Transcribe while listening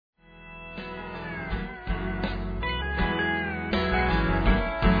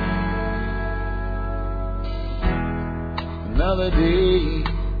another day,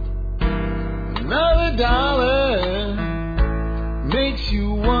 another dollar makes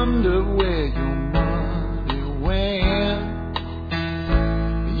you wonder where your money went.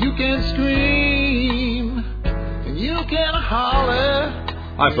 You can scream and you can holler.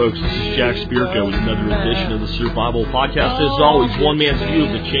 Hi folks, this is Jack Spirko with another edition of the Survival Podcast. As always, one man's view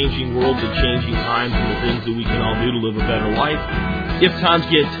of the changing world, the changing times, and the things that we can all do to live a better life. If times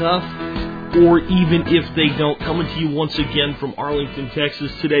get tough, or even if they don't, coming to you once again from Arlington, Texas,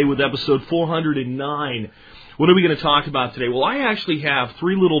 today with episode 409. What are we going to talk about today? Well, I actually have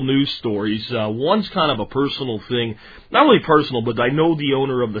three little news stories. One's kind of a personal thing. Not really personal, but I know the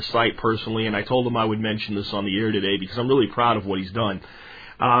owner of the site personally, and I told him I would mention this on the air today because I'm really proud of what he's done.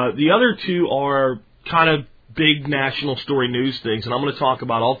 The other two are kind of big national story news things, and I'm going to talk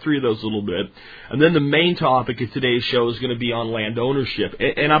about all three of those a little bit. And then the main topic of today's show is going to be on land ownership.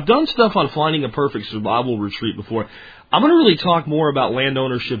 And I've done stuff on finding a perfect survival retreat before. I'm going to really talk more about land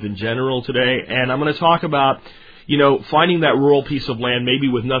ownership in general today, and I'm going to talk about, finding that rural piece of land maybe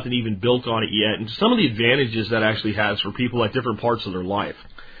with nothing even built on it yet, and some of the advantages that actually has for people at different parts of their life.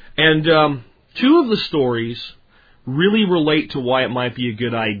 And two of the stories really relate to why it might be a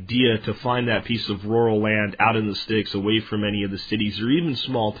good idea to find that piece of rural land out in the sticks away from any of the cities or even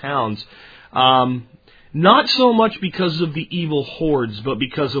small towns. Not so much because of the evil hordes, but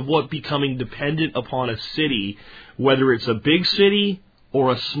because of what becoming dependent upon a city, whether it's a big city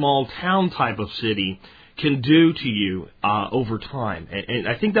or a small town type of city, can do to you over time. And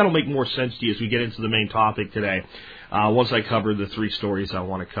I think that'll make more sense to you as we get into the main topic today. Once I cover the three stories I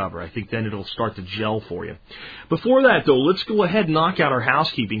want to cover. I think then it'll start to gel for you. Before that, though, let's go ahead and knock out our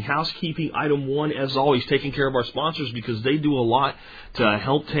housekeeping. Housekeeping item one, as always, taking care of our sponsors because they do a lot to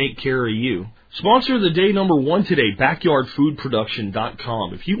help take care of you. Sponsor of the day number one today,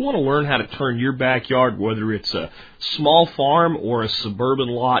 backyardfoodproduction.com. If you want to learn how to turn your backyard, whether it's a small farm or a suburban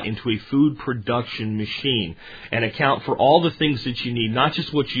lot, into a food production machine and account for all the things that you need, not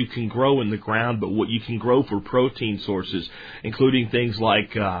just what you can grow in the ground, but what you can grow for protein sources, including things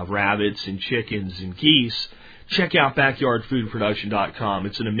like rabbits and chickens and geese, check out backyardfoodproduction.com.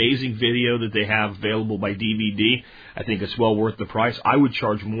 It's an amazing video that they have available by DVD. I think it's well worth the price. I would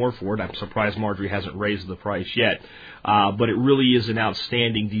charge more for it. I'm surprised Marjorie hasn't raised the price yet. But it really is an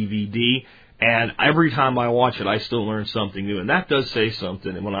outstanding DVD. And every time I watch it, I still learn something new. And that does say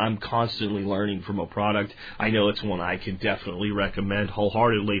something. And when I'm constantly learning from a product, I know it's one I can definitely recommend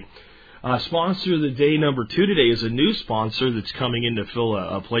wholeheartedly. Sponsor of the day number two today is a new sponsor that's coming in to fill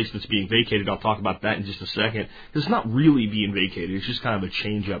a place that's being vacated. I'll talk about that in just a second. It's not really being vacated. It's just kind of a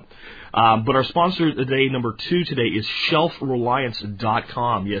change-up. But our sponsor of the day number two today is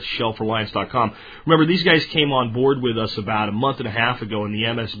shelfreliance.com. Yes, shelfreliance.com. Remember, these guys came on board with us about a month and a half ago in the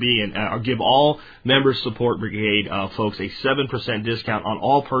MSB and give all Members Support Brigade folks a 7% discount on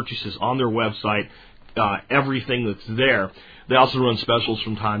all purchases on their website, everything that's there. They also run specials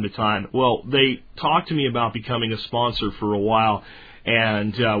from time to time. Well, they talked to me about becoming a sponsor for a while,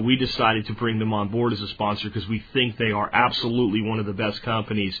 and we decided to bring them on board as a sponsor because we think they are absolutely one of the best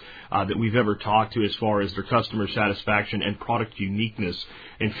companies that we've ever talked to as far as their customer satisfaction and product uniqueness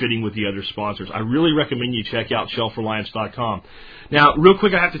and fitting with the other sponsors. I really recommend you check out shelfreliance.com. Now, real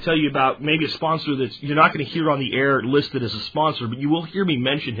quick, I have to tell you about maybe a sponsor that you're not going to hear on the air listed as a sponsor, but you will hear me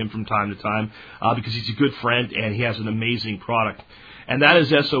mention him from time to time because he's a good friend and he has an amazing product. And that is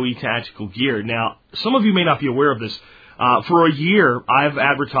SOE Tactical Gear. Now, some of you may not be aware of this. For a year, I've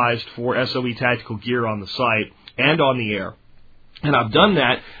advertised for SOE Tactical Gear on the site and on the air. And I've done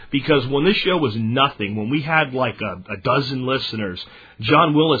that because when this show was nothing, when we had like a dozen listeners,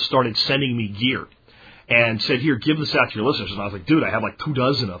 John Willis started sending me gear and said, here, give this out to your listeners. And I was like, dude, I have like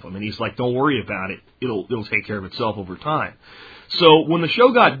 24 of them. And he's like, don't worry about it. It'll take care of itself over time. So when the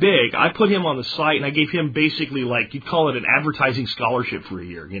show got big, I put him on the site, and I gave him basically, like, you'd call it an advertising scholarship for a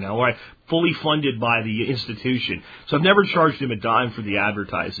year, fully funded by the institution. So I've never charged him a dime for the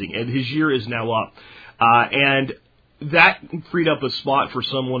advertising, and his year is now up. And that freed up a spot for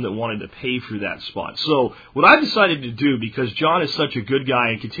someone that wanted to pay for that spot. So what I decided to do, because John is such a good guy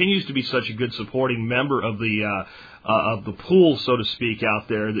and continues to be such a good supporting member of the pool, so to speak, out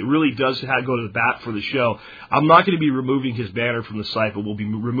there that really does go to the bat for the show, I'm not going to be removing his banner from the site, but we'll be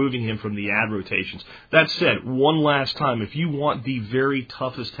removing him from the ad rotations. That said, one last time, if you want the very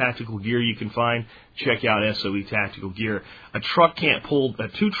toughest tactical gear you can find, check out SOE Tactical Gear.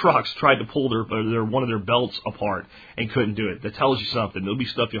 Two trucks tried to pull one of their belts apart and couldn't do it. That tells you something. There'll be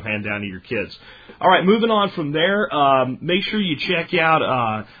stuff you'll hand down to your kids. All right, moving on from there, make sure you check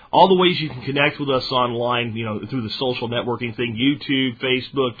out all the ways you can connect with us online, through the social networking thing, YouTube,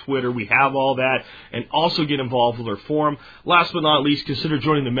 Facebook, Twitter. We have all that, and also get involved with our forum. Last but not least, consider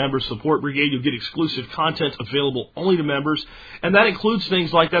joining the Member Support Brigade. You'll get exclusive content available only to members, and that includes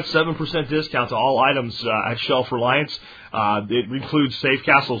things like that 7% discount to all items at Shelf Reliance. It includes Safe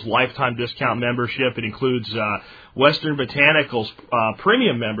Castle's lifetime discount membership. It includes Western Botanical's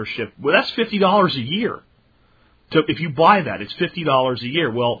premium membership. Well, that's $50 a year. So if you buy that, it's $50 a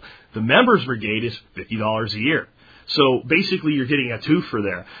year. Well, the Members Brigade is $50 a year. So basically, you're getting a twofer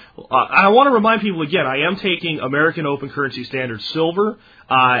there. I want to remind people again, I am taking American Open Currency Standard Silver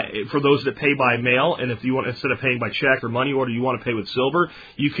for those that pay by mail. And if you want, instead of paying by check or money order, you want to pay with silver,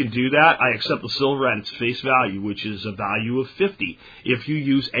 you can do that. I accept the silver at its face value, which is a value of $50 if you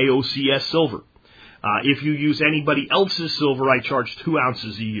use AOCS silver. If you use anybody else's silver, I charge 2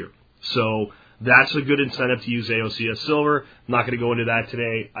 ounces a year. So that's a good incentive to use AOCS silver. I'm not going to go into that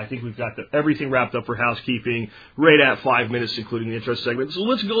today. I think we've got everything wrapped up for housekeeping right at 5 minutes, including the intro segment. So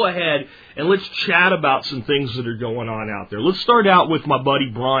let's go ahead and let's chat about some things that are going on out there. Let's start out with my buddy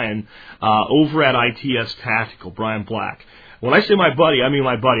Brian over at ITS Tactical, Brian Black. When I say my buddy, I mean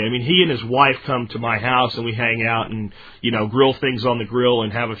my buddy. I mean, he and his wife come to my house and we hang out and, grill things on the grill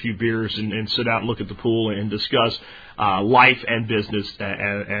and have a few beers and sit out and look at the pool and discuss life and business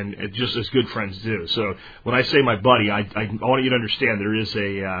and just as good friends do. So when I say my buddy, I want you to understand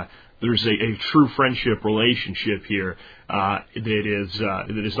there's a true friendship relationship here that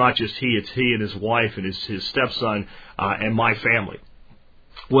is not just it's he and his wife and his stepson and my family.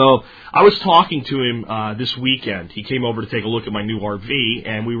 Well, I was talking to him this weekend. He came over to take a look at my new RV,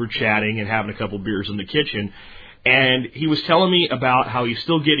 and we were chatting and having a couple beers in the kitchen. And he was telling me about how he's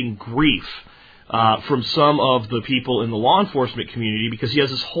still getting grief from some of the people in the law enforcement community because he has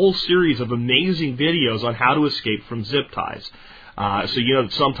this whole series of amazing videos on how to escape from zip ties. So that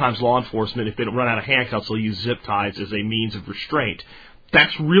sometimes law enforcement, if they don't run out of handcuffs, they'll use zip ties as a means of restraint.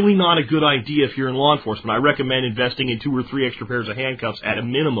 That's really not a good idea if you're in law enforcement. I recommend investing in 2 or 3 extra pairs of handcuffs at a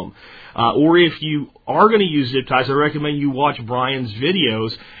minimum. Or if you are going to use zip ties, I recommend you watch Brian's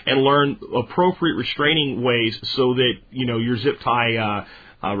videos and learn appropriate restraining ways so that, your zip tie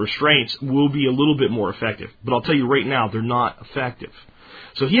restraints will be a little bit more effective. But I'll tell you right now, they're not effective.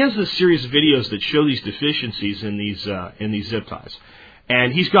 So he has this series of videos that show these deficiencies in these zip ties.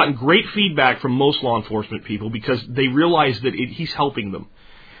 And he's gotten great feedback from most law enforcement people because they realize that he's helping them.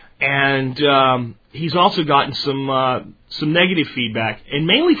 And he's also gotten some negative feedback, and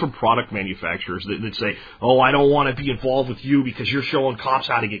mainly from product manufacturers that say, oh, I don't want to be involved with you because you're showing cops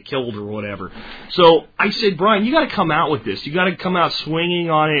how to get killed or whatever. So I said, Brian, you got to come out with this. You got to come out swinging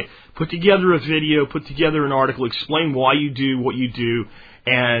on it, put together a video, put together an article, explain why you do what you do,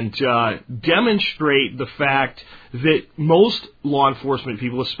 and demonstrate the fact that most law enforcement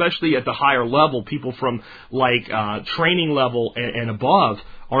people, especially at the higher level, people from training level and above,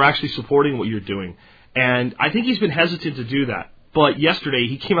 are actually supporting what you're doing. And I think he's been hesitant to do that. But yesterday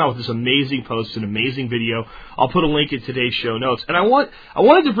he came out with this amazing post, an amazing video. I'll put a link in today's show notes. And I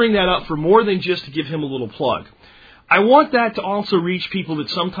wanted to bring that up for more than just to give him a little plug. I want that to also reach people that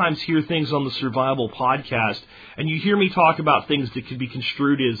sometimes hear things on the Survival Podcast, and you hear me talk about things that could be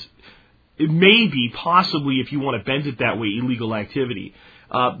construed as, maybe, possibly, if you want to bend it that way, illegal activity.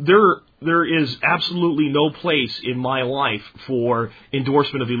 There is absolutely no place in my life for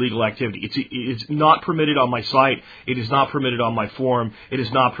endorsement of illegal activity. It's not permitted on my site. It is not permitted on my forum. It is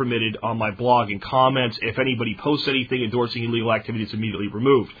not permitted on my blog and comments. If anybody posts anything endorsing illegal activity, it's immediately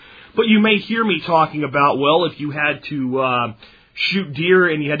removed. But you may hear me talking about, well, if you had to shoot deer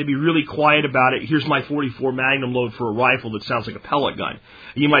and you had to be really quiet about it, here's my .44 Magnum load for a rifle that sounds like a pellet gun.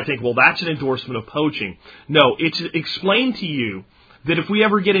 And you might think, well, that's an endorsement of poaching. No, it's explained to you that if we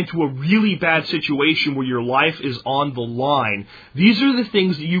ever get into a really bad situation where your life is on the line, these are the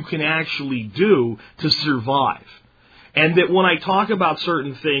things that you can actually do to survive. And that when I talk about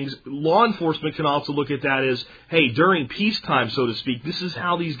certain things, law enforcement can also look at that as, hey, during peacetime, so to speak, this is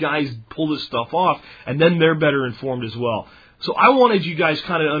how these guys pull this stuff off, and then they're better informed as well. So I wanted you guys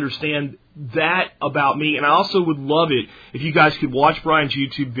kind of understand that about me, and I also would love it if you guys could watch Brian's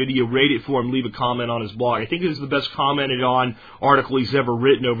YouTube video, rate it for him, leave a comment on his blog. I think it is the best commented on article he's ever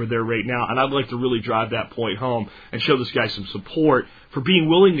written over there right now, and I'd like to really drive that point home and show this guy some support for being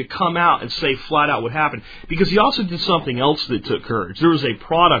willing to come out and say flat out what happened. Because he also did something else that took courage. There was a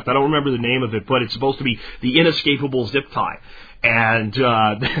product, I don't remember the name of it, but it's supposed to be the inescapable zip tie. And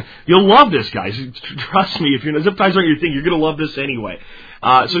you'll love this, guys. Trust me, if zip ties aren't your thing, you're going to love this anyway.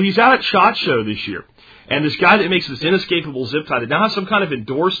 So he's out at SHOT Show this year. And this guy that makes this inescapable zip tie that now has some kind of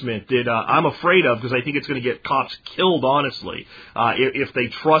endorsement that I'm afraid of because I think it's going to get cops killed, honestly, if they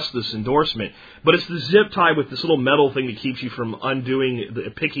trust this endorsement. But it's the zip tie with this little metal thing that keeps you from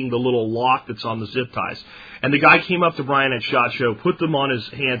picking the little lock that's on the zip ties. And the guy came up to Brian at SHOT Show, put them on his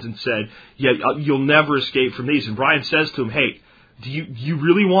hands and said, yeah, you'll never escape from these. And Brian says to him, hey, do you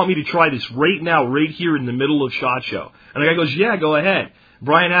really want me to try this right now, right here in the middle of SHOT Show? And the guy goes, yeah, go ahead.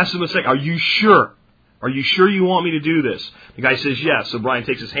 Brian asks him a second, are you sure? Are you sure you want me to do this? The guy says yes. So Brian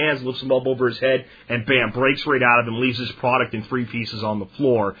takes his hands, lifts them up over his head, and bam, breaks right out of him, leaves his product in 3 pieces on the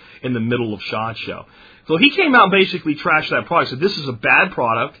floor in the middle of SHOT Show. So he came out and basically trashed that product. Said this is a bad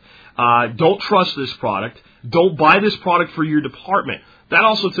product. Don't trust this product. Don't buy this product for your department. That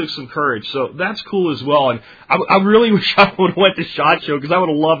also took some courage. So that's cool as well. And I really wish I would have went to SHOT Show because I would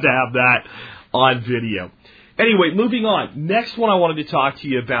have loved to have that on video. Anyway, moving on. Next one I wanted to talk to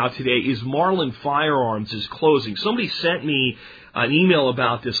you about today is Marlin Firearms is closing. Somebody sent me an email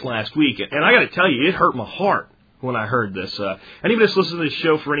about this last week, and I got to tell you, it hurt my heart when I heard this. Anybody that's listened to this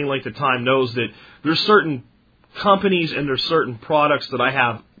show for any length of time knows that there's certain companies and there's certain products that I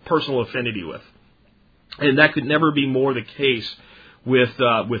have personal affinity with, and that could never be more the case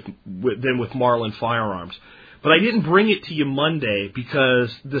than with Marlin Firearms. But I didn't bring it to you Monday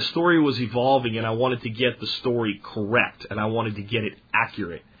because the story was evolving and I wanted to get the story correct and I wanted to get it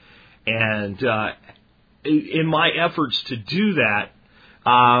accurate. And in my efforts to do that,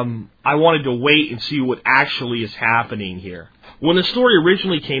 I wanted to wait and see what actually is happening here. When the story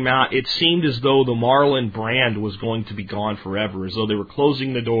originally came out, it seemed as though the Marlin brand was going to be gone forever, as though they were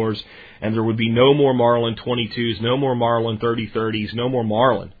closing the doors and there would be no more Marlin 22s, no more Marlin 3030s, no more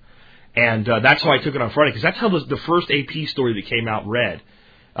Marlin. And that's how I took it on Friday, because that's how the first AP story that came out read.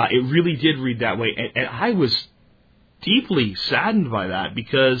 It really did read that way, and I was deeply saddened by that,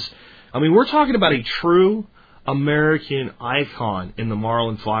 because, I mean, we're talking about a true American icon in the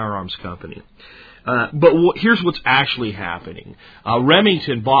Marlin Firearms Company. But here's what's actually happening.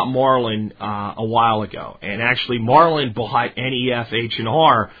 Remington bought Marlin a while ago, and actually Marlin bought NEF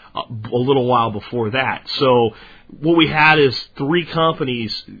H&R a little while before that. So what we had is 3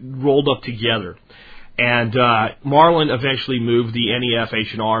 companies rolled up together. And Marlin eventually moved the NEF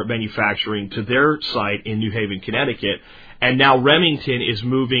H&R manufacturing to their site in New Haven, Connecticut. And now Remington is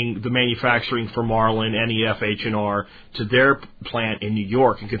moving the manufacturing for Marlin, NEF H&R to their plant in New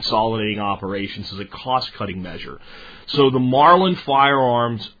York and consolidating operations as a cost-cutting measure. So the Marlin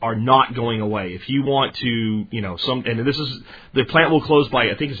firearms are not going away. If you want to, the plant will close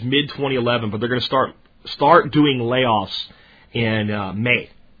by, I think it's mid-2011, but they're going to start doing layoffs in May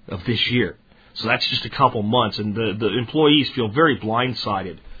of this year. So that's just a couple months, and the employees feel very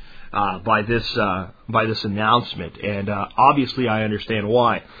blindsided by this announcement, and obviously I understand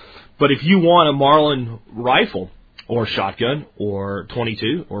why. But if you want a Marlin rifle or shotgun or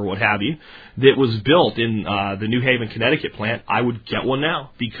 22 or what have you that was built in the New Haven, Connecticut plant, I would get one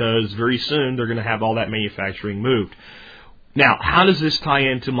now, because very soon they're going to have all that manufacturing moved. Now, how does this tie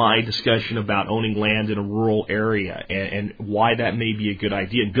into my discussion about owning land in a rural area and why that may be a good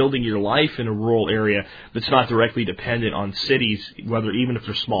idea, and building your life in a rural area that's not directly dependent on cities, even if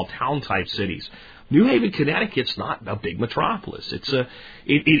they're small town type cities? New Haven, Connecticut's not a big metropolis. It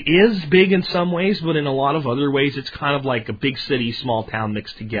is big in some ways, but in a lot of other ways, it's kind of like a big city, small town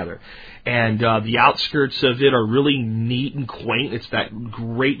mixed together. And the outskirts of it are really neat and quaint. It's that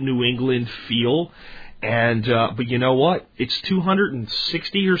great New England feel. And but you know what? It's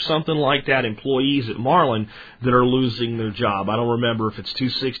 260 or something like that employees at Marlin that are losing their job. I don't remember if it's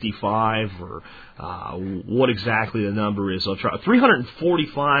 265 or what exactly the number is. I'll try.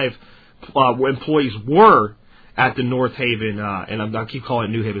 345 employees were at the North Haven, and I keep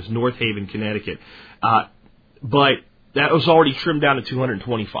calling it New Haven, it's North Haven, Connecticut. But that was already trimmed down to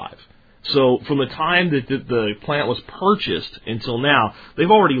 225. So from the time that the plant was purchased until now, they've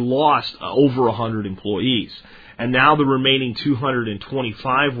already lost over 100 employees. And now the remaining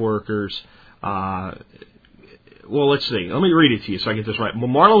 225 workers, let's see. Let me read it to you so I get this right.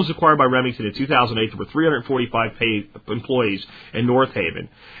 Marlin was acquired by Remington in 2008. There were 345 paid employees in North Haven,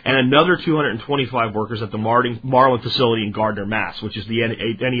 and another 225 workers at the Marlin facility in Gardner, Mass., which is the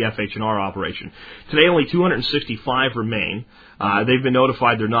NEF H&R operation. Today, only 265 remain. They've been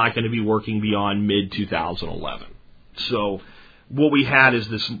notified they're not going to be working beyond mid-2011. So what we had is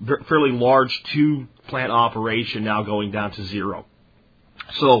this fairly large 2-plant operation now going down to 0.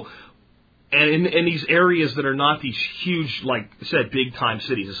 So, and in these areas that are not these huge, like I said, big-time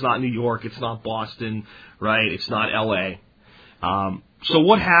cities. It's not New York. It's not Boston, right? It's not L.A. So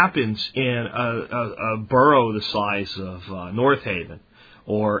what happens in a borough the size of North Haven?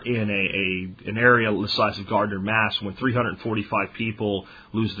 or in an area the size of Gardner, Mass, when 345 people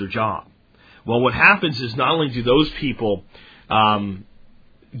lose their job. Well, what happens is not only do those people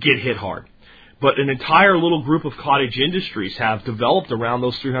get hit hard, but an entire little group of cottage industries have developed around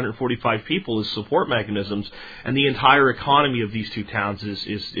those 345 people as support mechanisms, and the entire economy of these two towns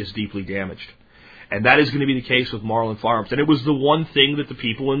is deeply damaged. And that is going to be the case with Marlin Farms. And it was the one thing that the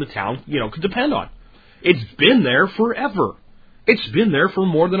people in the town, could depend on. It's been there forever. It's been there for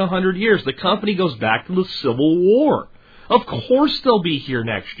more than 100 years. The company goes back to the Civil War. Of course they'll be here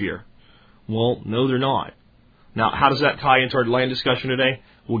next year. Well, no, they're not. Now, how does that tie into our land discussion today?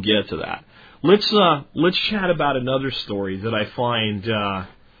 We'll get to that. Let's chat about another story that I find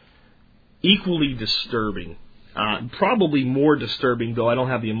equally disturbing. Probably more disturbing, though I don't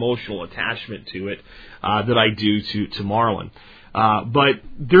have the emotional attachment to it that I do to Marlin. But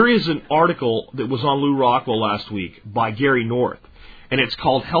there is an article that was on Lou Rockwell last week by Gary North, and it's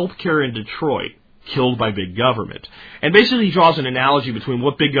called Healthcare in Detroit, Killed by Big Government. And basically he draws an analogy between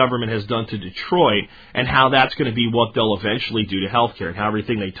what big government has done to Detroit and how that's going to be what they'll eventually do to healthcare, and how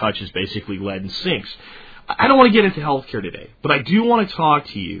everything they touch is basically lead and sinks. I don't want to get into healthcare today, but I do want to talk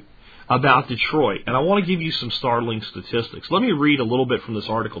to you about Detroit, and I want to give you some startling statistics. Let me read a little bit from this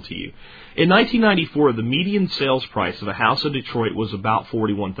article to you. In 1994, the median sales price of a house in Detroit was about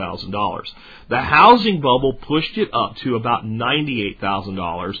 $41,000. The housing bubble pushed it up to about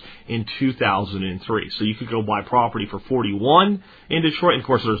 $98,000 in 2003. So you could go buy property for $41,000 in Detroit. And of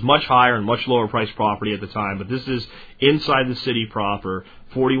course, there's much higher and much lower priced property at the time, but this is inside the city proper,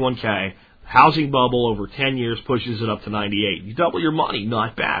 $41,000. Housing bubble over 10 years pushes it up to $98,000. You double your money,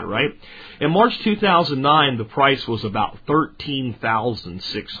 not bad, right? In March 2009, the price was about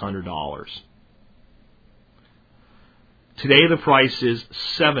 $13,600. Today, the price is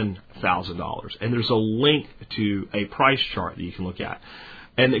 $7,000, and there's a link to a price chart that you can look at.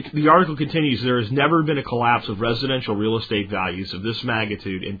 And the article continues, there has never been a collapse of residential real estate values of this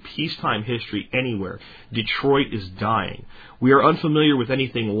magnitude in peacetime history anywhere. Detroit is dying. We are unfamiliar with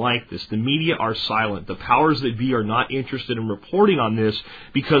anything like this. The media are silent. The powers that be are not interested in reporting on this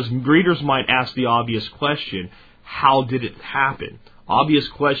because readers might ask the obvious question, how did it happen? Obvious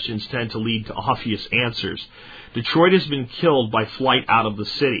questions tend to lead to obvious answers. Detroit has been killed by flight out of the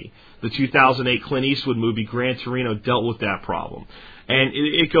city. The 2008 Clint Eastwood movie Gran Torino dealt with that problem. And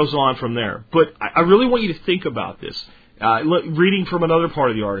it goes on from there. But I really want you to think about this. Reading from another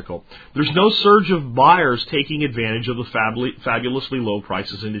part of the article, there's no surge of buyers taking advantage of the fabulously low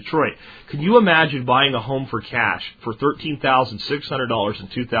prices in Detroit. Can you imagine buying a home for cash for $13,600 in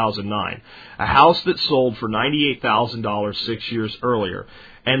 2009, a house that sold for $98,000 6 years earlier,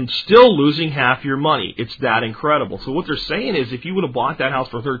 and still losing half your money? It's that incredible. So what they're saying is if you would have bought that house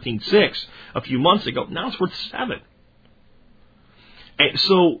for $13,600 a few months ago, now it's worth $7,000. And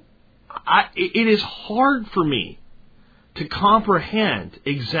so it is hard for me to comprehend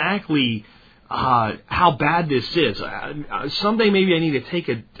exactly how bad this is. Someday maybe I need to take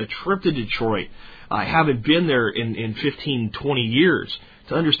a trip to Detroit. I haven't been there in 15, 20 years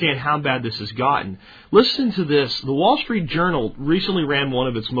to understand how bad this has gotten. Listen to this. The Wall Street Journal recently ran one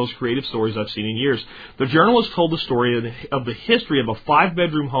of its most creative stories I've seen in years. The journalist told the story of the history of a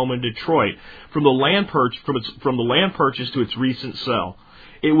 5-bedroom home in Detroit from the land purchase to its recent sale.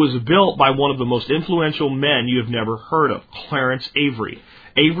 It was built by one of the most influential men you have never heard of, Clarence Avery.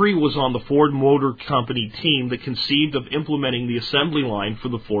 Avery was on the Ford Motor Company team that conceived of implementing the assembly line for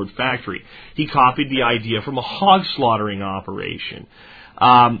the Ford factory. He copied the idea from a hog slaughtering operation.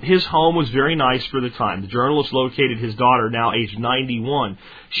 His home was very nice for the time. The journalist located his daughter, now aged 91.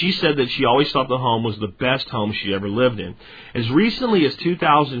 She said that she always thought the home was the best home she ever lived in. As recently as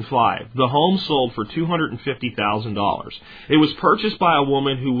 2005, the home sold for $250,000. It was purchased by a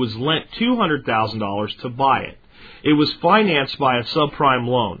woman who was lent $200,000 to buy it. It was financed by a subprime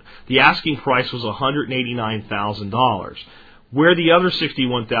loan. The asking price was $189,000. Where the other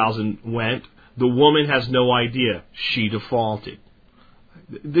 $61,000 went, the woman has no idea. She defaulted.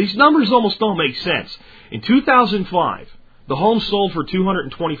 These numbers almost don't make sense. In 2005, the home sold for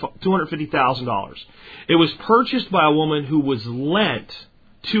 $250,000. It was purchased by a woman who was lent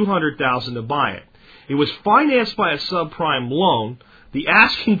 $200,000 to buy it. It was financed by a subprime loan. The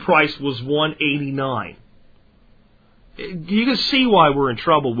asking price was $189,000. You can see why we're in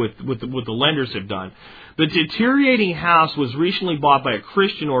trouble with what the lenders have done. The deteriorating house was recently bought by a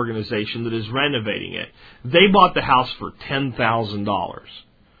Christian organization that is renovating it. They bought the house for $10,000.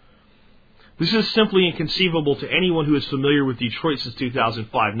 This is simply inconceivable to anyone who is familiar with Detroit since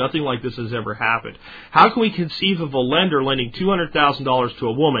 2005. Nothing like this has ever happened. How can we conceive of a lender lending $200,000 to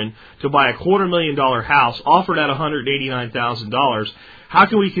a woman to buy a $250,000 house offered at $189,000? How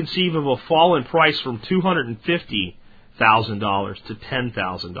can we conceive of a fall in price from $250,000 to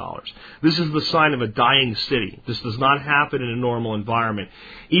 $10,000? This is the sign of a dying city. This does not happen in a normal environment.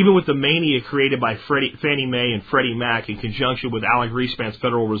 Even with the mania created by Fannie Mae and Freddie Mac in conjunction with Alan Greenspan's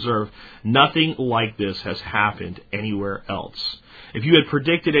Federal Reserve, nothing like this has happened anywhere else. If you had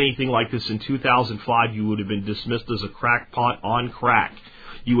predicted anything like this in 2005, you would have been dismissed as a crackpot on crack.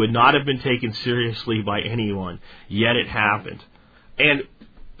 You would not have been taken seriously by anyone. Yet it happened. And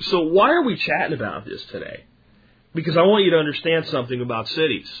so why are we chatting about this today? Because I want you to understand something about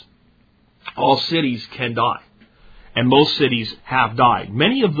cities. All cities can die. And most cities have died.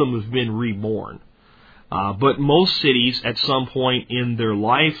 Many of them have been reborn. But most cities, at some point in their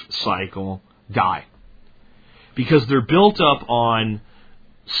life cycle, die. Because they're built up on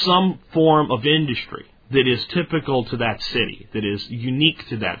some form of industry that is typical to that city, that is unique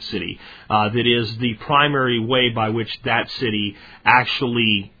to that city, that is the primary way by which that city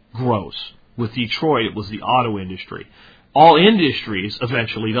actually grows. With Detroit, it was the auto industry. All industries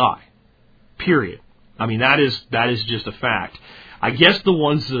eventually die. Period. I mean, that is just a fact. I guess the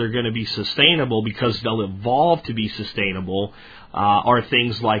ones that are going to be sustainable, because they'll evolve to be sustainable, are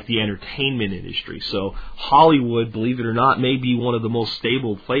things like the entertainment industry. So Hollywood, believe it or not, may be one of the most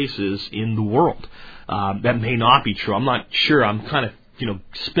stable places in the world. That may not be true. I'm not sure. I'm kind of,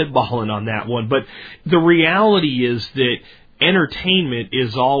 spitballing on that one. But the reality is that entertainment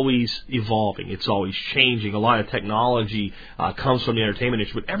is always evolving. It's always changing. A lot of technology comes from the entertainment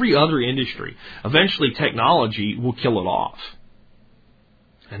industry. But every other industry, eventually technology will kill it off.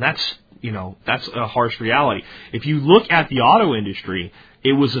 And that's a harsh reality. If you look at the auto industry,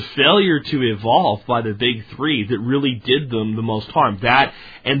 it was a failure to evolve by the big three that really did them the most harm. That,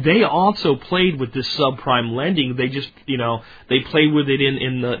 and they also played with this subprime lending. They just, they played with it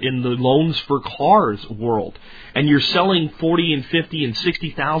in the loans for cars world. And you're selling $40,000 and $50,000 and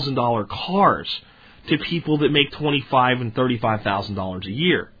 $60,000 cars to people that make $25,000 and $35,000 a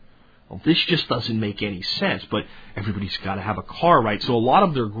year. Well, this just doesn't make any sense, but everybody's got to have a car, right? So a lot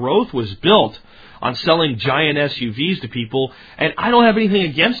of their growth was built on selling giant SUVs to people, and I don't have anything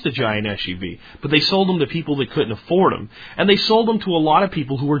against a giant SUV, but they sold them to people that couldn't afford them, and they sold them to a lot of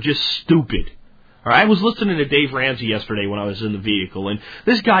people who were just stupid. All right, I was listening to Dave Ramsey yesterday when I was in the vehicle, and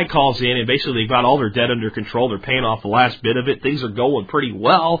this guy calls in, and basically they've got all their debt under control. They're paying off the last bit of it. Things are going pretty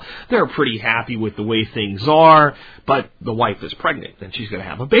well. They're pretty happy with the way things are, but the wife is pregnant, and she's going to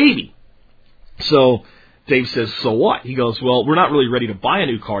have a baby. So Dave says, so what? He goes, well, we're not really ready to buy a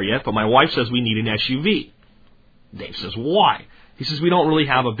new car yet, but my wife says we need an SUV. Dave says, why? He says, we don't really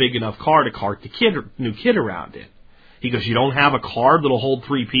have a big enough car to cart the new kid around in. He goes, you don't have a car that'll hold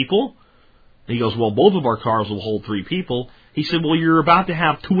 3 people? And he goes, well, both of our cars will hold 3 people. He said, well, you're about to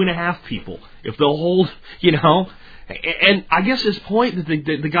have 2.5 people. If they'll hold, And I guess his point that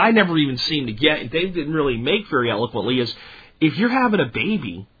the guy never even seemed to get, and Dave didn't really make very eloquently, is if you're having a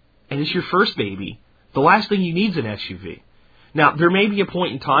baby, and it's your first baby, the last thing you need is an SUV. Now, there may be a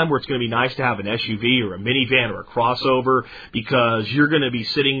point in time where it's going to be nice to have an SUV or a minivan or a crossover, because you're going to be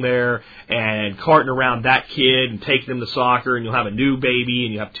sitting there and carting around that kid and taking them to soccer, and you'll have a new baby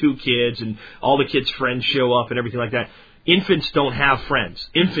and you have 2 kids and all the kids' friends show up and everything like that. Infants don't have friends.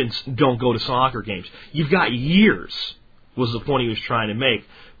 Infants don't go to soccer games. You've got years, was the point he was trying to make.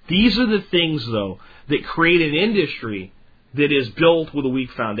 These are the things, though, that create an industry that is built with a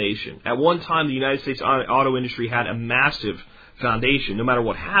weak foundation. At one time, the United States auto industry had a massive foundation. No matter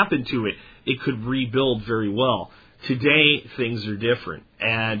what happened to it, it could rebuild very well. Today, things are different,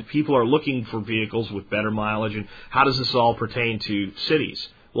 and people are looking for vehicles with better mileage. And how does this all pertain to cities?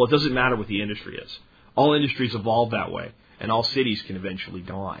 Well, it doesn't matter what the industry is. All industries evolve that way, and all cities can eventually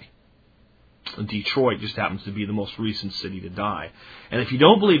die. And Detroit just happens to be the most recent city to die. And if you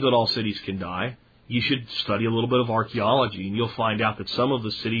don't believe that all cities can die, you should study a little bit of archaeology, and you'll find out that some of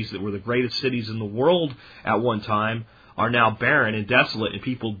the cities that were the greatest cities in the world at one time are now barren and desolate, and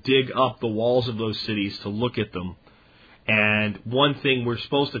people dig up the walls of those cities to look at them. And one thing we're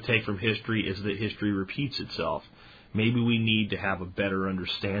supposed to take from history is that history repeats itself. Maybe we need to have a better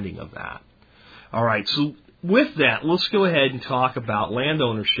understanding of that. All right, so with that, let's go ahead and talk about land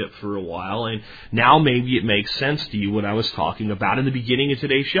ownership for a while, and now maybe it makes sense to you what I was talking about in the beginning of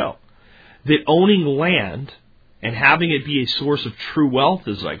today's show. That owning land and having it be a source of true wealth,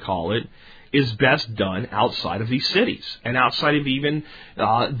 as I call it, is best done outside of these cities and outside of even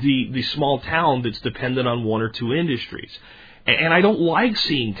the small town that's dependent on 1 or 2 industries. And I don't like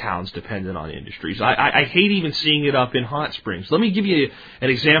seeing towns dependent on industries. I hate even seeing it up in Hot Springs. Let me give you an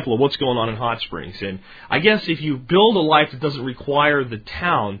example of what's going on in Hot Springs. And I guess if you build a life that doesn't require the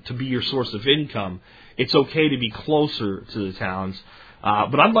town to be your source of income, it's okay to be closer to the towns.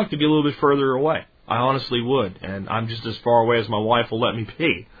 But I'd like to be a little bit further away. I honestly would. And I'm just as far away as my wife will let me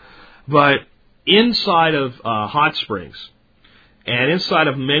be. But inside of Hot Springs, and inside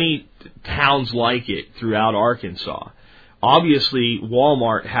of many towns like it throughout Arkansas, obviously,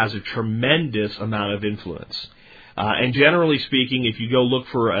 Walmart has a tremendous amount of influence. And generally speaking, if you go look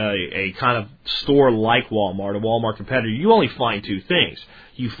for a kind of store like Walmart, a Walmart competitor, you only find two things.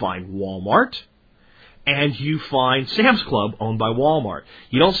 You find Walmart and you find Sam's Club owned by Walmart.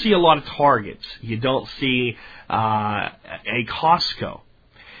 You don't see a lot of Targets. You don't see a Costco.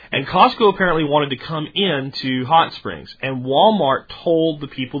 And Costco apparently wanted to come into Hot Springs, and Walmart told the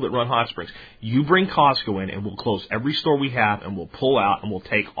people that run Hot Springs, you bring Costco in and we'll close every store we have and we'll pull out and we'll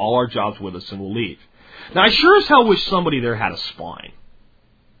take all our jobs with us and we'll leave. Now, I sure as hell wish somebody there had a spine.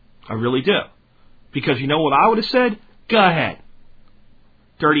 I really do. Because you know what I would have said? Go ahead.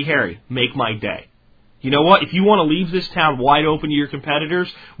 Dirty Harry, make my day. You know what? If you want to leave this town wide open to your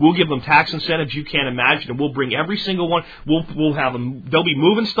competitors, we'll give them tax incentives you can't imagine, and we'll bring every single one. We'll have them. They'll be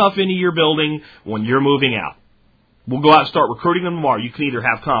moving stuff into your building when you're moving out. We'll go out and start recruiting them tomorrow. You can either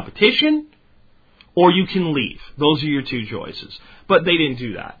have competition or you can leave. Those are your two choices. But they didn't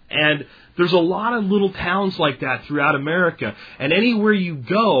do that. And there's a lot of little towns like that throughout America. And anywhere you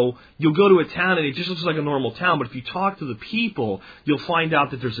go, you'll go to a town and it just looks like a normal town. But if you talk to the people, you'll find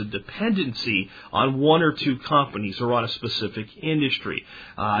out that there's a dependency on one or two companies or on a specific industry.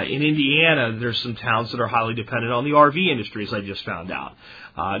 In Indiana, there's some towns that are highly dependent on the RV industry, as I just found out.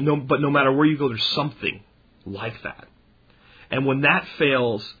 But no matter where you go, there's something like that. And when that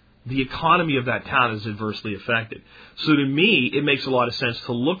fails, the economy of that town is adversely affected. So to me, it makes a lot of sense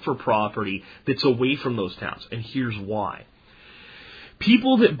to look for property that's away from those towns. And here's why.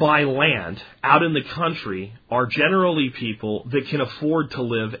 People that buy land out in the country are generally people that can afford to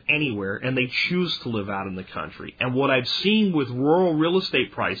live anywhere, and they choose to live out in the country. And what I've seen with rural real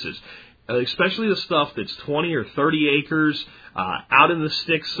estate prices, especially the stuff that's 20 or 30 acres, out in the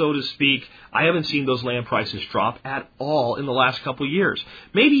sticks, so to speak, I haven't seen those land prices drop at all in the last couple of years.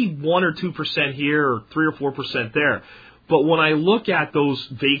 Maybe 1 or 2% here or 3 or 4% there. But when I look at those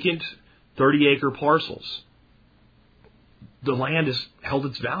vacant 30-acre parcels, the land has held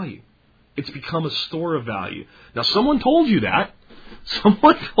its value. It's become a store of value. Now, someone told you that.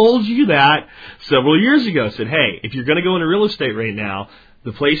 Someone told you that several years ago. Said, hey, if you're going to go into real estate right now,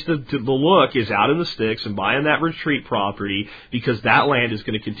 the place to look is out in the sticks and buying that retreat property, because that land is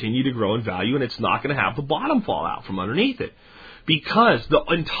going to continue to grow in value and it's not going to have the bottom fall out from underneath it. Because the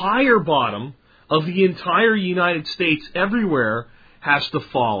entire bottom of the entire United States everywhere has to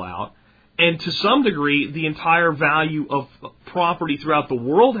fall out. And to some degree, the entire value of property throughout the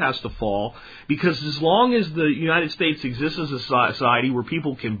world has to fall, because as long as the United States exists as a society where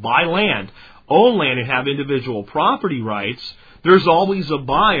people can buy land, own land, and have individual property rights, there's always a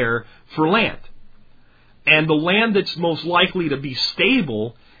buyer for land. And the land that's most likely to be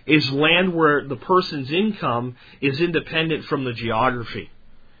stable is land where the person's income is independent from the geography.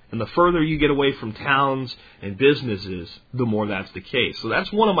 And the further you get away from towns and businesses, the more that's the case. So that's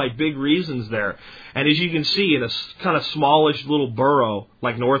one of my big reasons there. And as you can see, in a kind of smallish little borough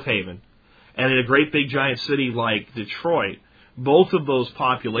like North Haven, and in a great big giant city like Detroit, both of those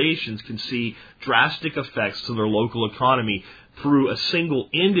populations can see drastic effects to their local economy through a single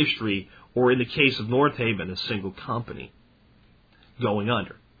industry, or in the case of North Haven, a single company going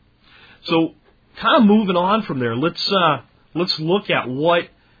under. So kind of moving on from there, let's look at what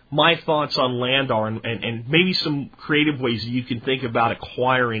my thoughts on land are, and maybe some creative ways that you can think about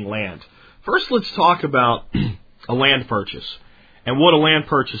acquiring land. First, let's talk about a land purchase and what a land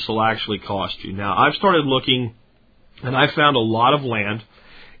purchase will actually cost you. Now, I've started looking, and I found a lot of land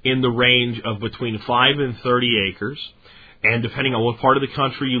in the range of between 5 and 30 acres. And depending on what part of the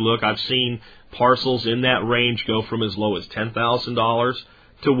country you look, I've seen parcels in that range go from as low as $10,000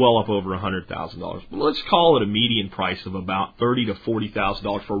 to well up over $100,000. But let's call it a median price of about $30,000 to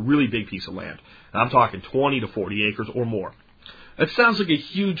 $40,000 for a really big piece of land. And I'm talking 20 to 40 acres or more. That sounds like a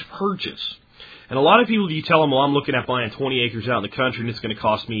huge purchase. And a lot of people, you tell them, well, I'm looking at buying 20 acres out in the country and it's going to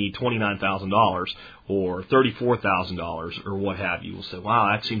cost me $29,000 or $34,000 or what have you. Will say,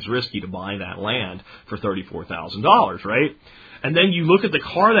 wow, that seems risky to buy that land for $34,000, right? And then you look at the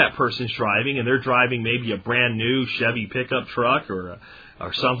car that person's driving, and they're driving maybe a brand new Chevy pickup truck or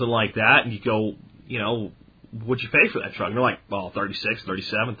something like that, and you go, you know, what'd you pay for that truck? And they're like, well, $36,000,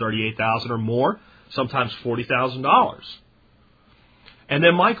 $37,000, $38,000 or more, sometimes $40,000. And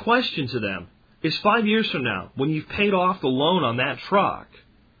then my question to them is 5 years from now, when you've paid off the loan on that truck,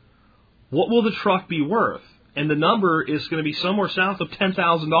 what will the truck be worth? And the number is going to be somewhere south of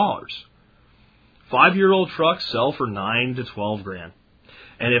 $10,000. 5-year-old trucks sell for $9 to $12,000.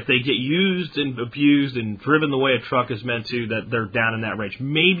 And if they get used and abused and driven the way a truck is meant to, that they're down in that range.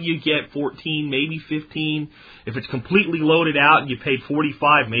 Maybe you get 14, maybe 15. If it's completely loaded out and you paid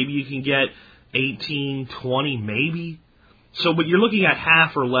 45, maybe you can get 18, 20, maybe. So, but you're looking at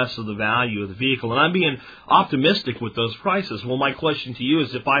half or less of the value of the vehicle. And I'm being optimistic with those prices. Well, my question to you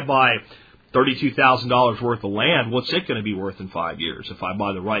is, if I buy $32,000 worth of land, what's it going to be worth in 5 years? If I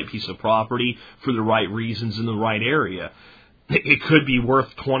buy the right piece of property for the right reasons in the right area, it could be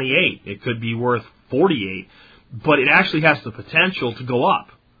worth 28. It could be worth 48. But it actually has the potential to go up.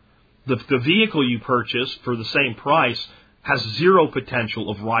 The vehicle you purchase for the same price has zero potential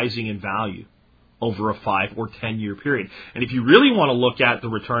of rising in value over a 5 or 10 year period. And if you really want to look at the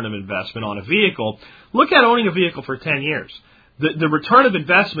return of investment on a vehicle, look at owning a vehicle for 10 years. The return of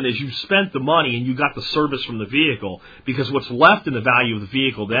investment is you spent the money and you got the service from the vehicle, because what's left in the value of the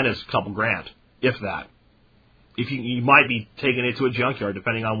vehicle then is a couple grand, if that. If you might be taking it to a junkyard,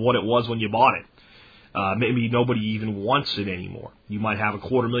 depending on what it was when you bought it. Maybe nobody even wants it anymore. You might have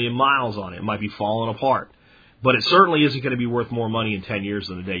 250,000 miles on it. It might be falling apart. But it certainly isn't going to be worth more money in 10 years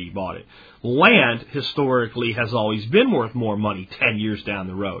than the day you bought it. Land, historically, has always been worth more money 10 years down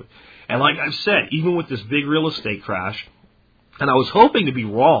the road. And like I've said, even with this big real estate crash, and I was hoping to be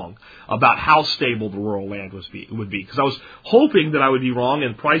wrong about how stable the rural land would be, because I was hoping that I would be wrong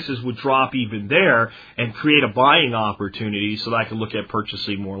and prices would drop even there and create a buying opportunity so that I could look at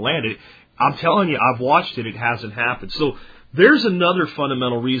purchasing more land. I'm telling you, I've watched it. It hasn't happened. So there's another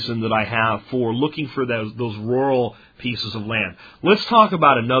fundamental reason that I have for looking for those rural pieces of land. Let's talk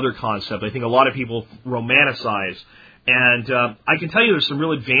about another concept I think a lot of people romanticize. And I can tell you there's some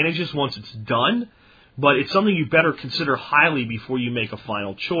real advantages once it's done, but it's something you better consider highly before you make a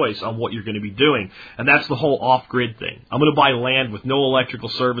final choice on what you're going to be doing. And that's the whole off-grid thing. I'm going to buy land with no electrical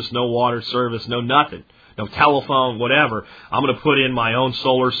service, no water service, no nothing, no telephone, whatever. I'm going to put in my own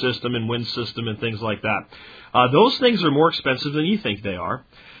solar system and wind system and things like that. Those things are more expensive than you think they are.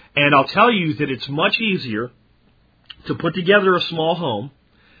 And I'll tell you that it's much easier to put together a small home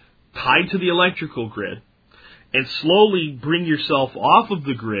tied to the electrical grid and slowly bring yourself off of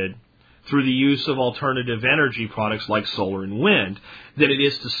the grid through the use of alternative energy products like solar and wind than it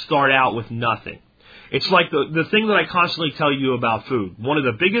is to start out with nothing. It's like the thing that I constantly tell you about food. One of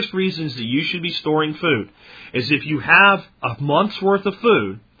the biggest reasons that you should be storing food is if you have a month's worth of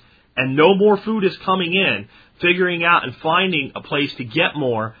food and no more food is coming in, figuring out and finding a place to get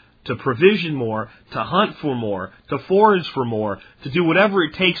more, to provision more, to hunt for more, to forage for more, to do whatever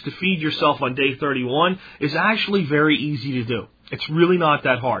it takes to feed yourself on day 31 is actually very easy to do. It's really not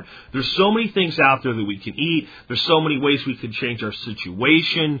that hard. There's so many things out there that we can eat. There's so many ways we can change our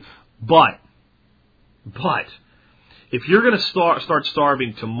situation. But if you're going to start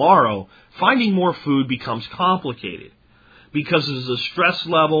starving tomorrow, finding more food becomes complicated, because there's a stress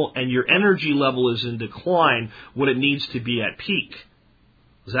level and your energy level is in decline when it needs to be at peak.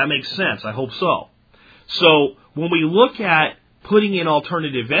 Does that make sense? I hope so. So when we look at putting in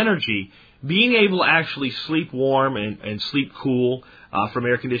alternative energy, being able to actually sleep warm and sleep cool from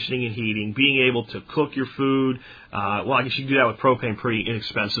air conditioning and heating, being able to cook your food, well, I guess you can do that with propane pretty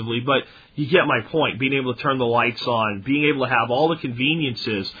inexpensively, but you get my point. Being able to turn the lights on, being able to have all the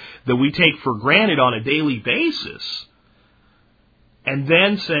conveniences that we take for granted on a daily basis, and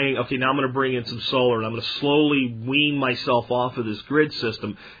then saying, okay, now I'm going to bring in some solar and I'm going to slowly wean myself off of this grid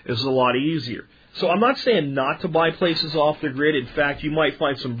system is a lot easier. So I'm not saying not to buy places off the grid. In fact, you might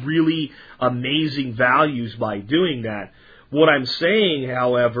find some really amazing values by doing that. What I'm saying,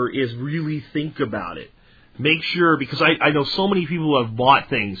 however, is really think about it. Make sure, because I know so many people have bought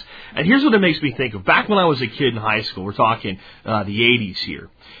things. And here's what it makes me think of. Back when I was a kid in high school, we're talking the 80s here,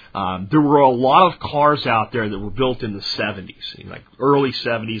 there were a lot of cars out there that were built in the 70s, like early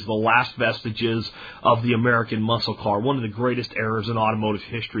 70s, the last vestiges of the American muscle car, one of the greatest eras in automotive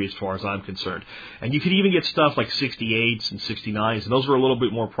history as far as I'm concerned. And you could even get stuff like 68s and 69s, and those were a little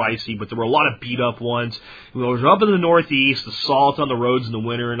bit more pricey, but there were a lot of beat-up ones. You know, it was up in the Northeast, the salt on the roads in the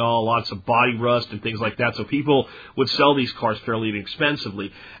winter and all, lots of body rust and things like that, so people would sell these cars fairly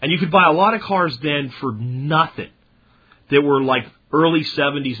inexpensively. And you could buy a lot of cars then for nothing that were like early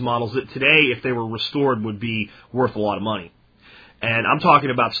 70s models that today, if they were restored, would be worth a lot of money. And I'm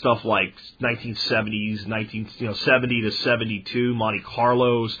talking about stuff like 1970s, 70 to 72 Monte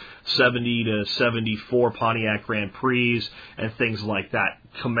Carlos, 70 to 74 Pontiac Grand Prix, and things like that.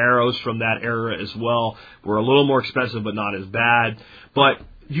 Camaros from that era as well were a little more expensive, but not as bad. But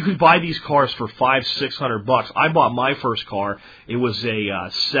you could buy these cars for $500-600. I bought my first car. It was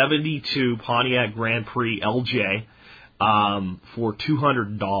a 72 Pontiac Grand Prix LJ for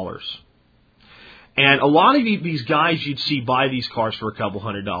 $200. And a lot of these guys you'd see buy these cars for a couple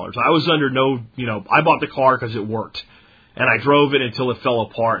 $100. I was under I bought the car because it worked. And I drove it until it fell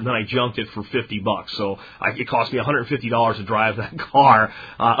apart, and then I junked it for $50. So it cost me $150 to drive that car,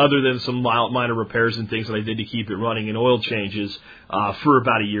 other than some minor repairs and things that I did to keep it running and oil changes for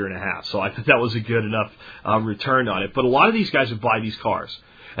about a year and a half. So I thought that was a good enough return on it. But a lot of these guys would buy these cars,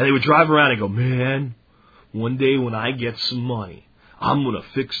 and they would drive around and go, man, one day when I get some money, I'm going to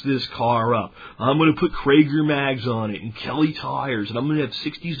fix this car up. I'm going to put Krager mags on it and Kelly tires, and I'm going to have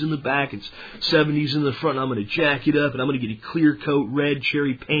 60s in the back and 70s in the front, and I'm going to jack it up, and I'm going to get a clear coat red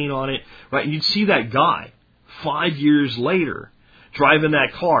cherry paint on it, right? And you'd see that guy 5 years later driving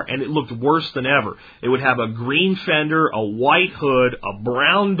that car, and it looked worse than ever. It would have a green fender, a white hood, a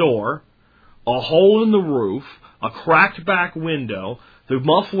brown door, a hole in the roof, a cracked back window, the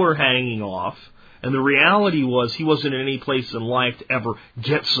muffler hanging off. And the reality was he wasn't in any place in life to ever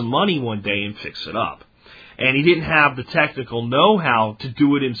get some money one day and fix it up. And he didn't have the technical know-how to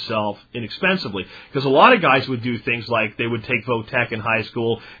do it himself inexpensively. Because a lot of guys would do things like they would take Votech in high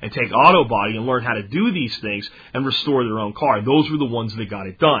school and take auto body and learn how to do these things and restore their own car. Those were the ones that got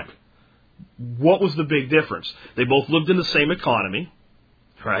it done. What was the big difference? They both lived in the same economy,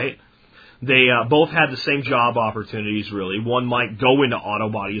 right? They both had the same job opportunities, really. One might go into auto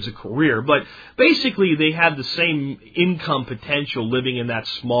body as a career, but basically they had the same income potential living in that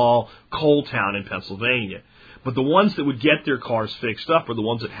small coal town in Pennsylvania. But the ones that would get their cars fixed up were the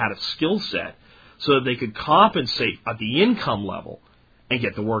ones that had a skill set so that they could compensate at the income level and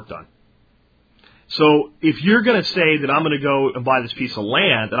get the work done. So if you're going to say that I'm going to go and buy this piece of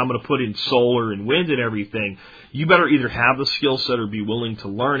land and I'm going to put in solar and wind and everything, you better either have the skill set or be willing to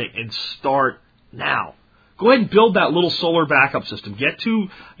learn it and start now. Go ahead and build that little solar backup system. Get two,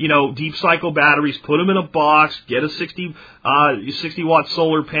 deep cycle batteries, put them in a box, get a 60 watt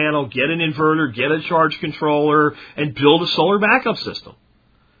solar panel, get an inverter, get a charge controller, and build a solar backup system.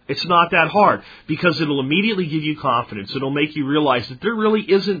 It's not that hard because it'll immediately give you confidence. It'll make you realize that there really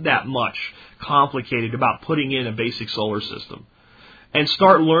isn't that much complicated about putting in a basic solar system. And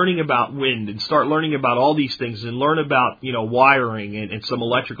start learning about wind and start learning about all these things and learn about, wiring and some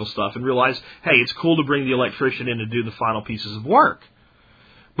electrical stuff and realize, hey, it's cool to bring the electrician in to do the final pieces of work.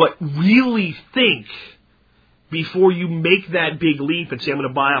 But really think before you make that big leap and say, I'm going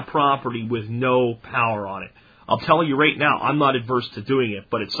to buy a property with no power on it. I'll tell you right now, I'm not adverse to doing it,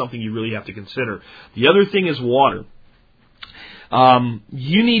 but it's something you really have to consider. The other thing is water.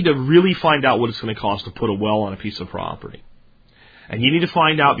 You need to really find out what it's going to cost to put a well on a piece of property. And you need to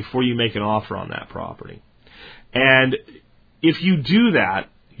find out before you make an offer on that property. And if you do that,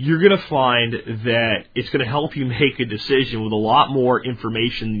 you're going to find that it's going to help you make a decision with a lot more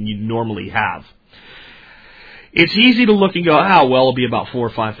information than you normally have. It's easy to look and go, well, it'll be about $4,000 or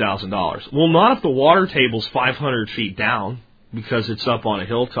 $5,000. Well, not if the water table's 500 feet down because it's up on a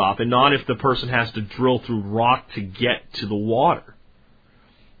hilltop, and not if the person has to drill through rock to get to the water.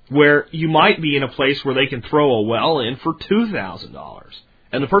 Where you might be in a place where they can throw a well in for $2,000,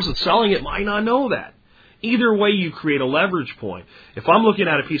 and the person selling it might not know that. Either way, you create a leverage point. If I'm looking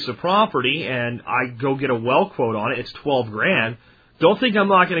at a piece of property and I go get a well quote on it, it's $12,000. Don't think I'm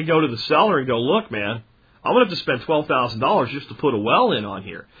not going to go to the seller and go, look, man, I'm going to have to spend $12,000 just to put a well in on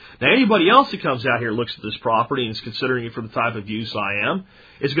here. Now, anybody else that comes out here and looks at this property and is considering it for the type of use I am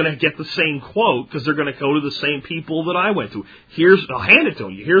is going to get the same quote because they're going to go to the same people that I went to. I'll hand it to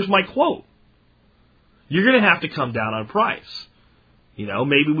you. Here's my quote. You're going to have to come down on price.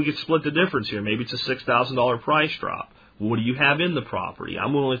 Maybe we could split the difference here. Maybe it's a $6,000 price drop. What do you have in the property?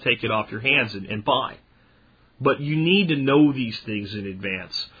 I'm willing to take it off your hands and buy. But you need to know these things in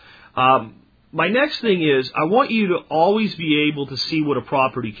advance. My next thing is I want you to always be able to see what a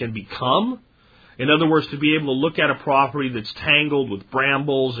property can become. In other words, to be able to look at a property that's tangled with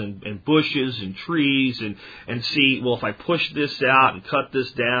brambles and bushes and trees and see, well, if I push this out and cut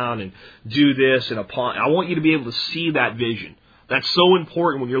this down and do this in a pond, I want you to be able to see that vision. That's so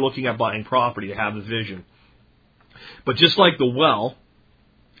important when you're looking at buying property, to have the vision. But just like the well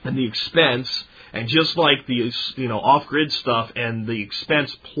and the expense, and just like the off-grid stuff and the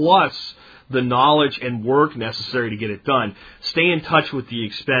expense plus the knowledge and work necessary to get it done. Stay in touch with the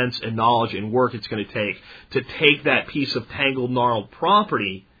expense and knowledge and work it's going to take that piece of tangled, gnarled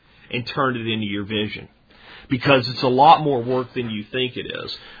property and turn it into your vision. Because it's a lot more work than you think it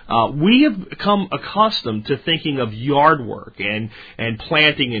is. We have become accustomed to thinking of yard work and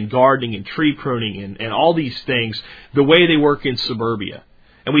planting and gardening and tree pruning and all these things the way they work in suburbia.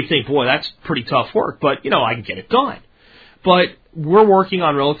 And we think, boy, that's pretty tough work, but, I can get it done. But we're working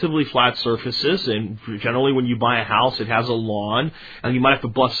on relatively flat surfaces, and generally when you buy a house, it has a lawn, and you might have to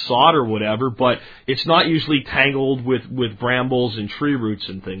bust sod or whatever, but it's not usually tangled with brambles and tree roots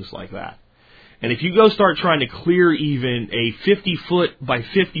and things like that. And if you go start trying to clear even a 50-foot by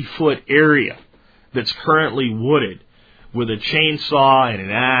 50-foot area that's currently wooded with a chainsaw and an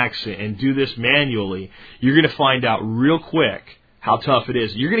axe and do this manually, you're going to find out real quick how tough it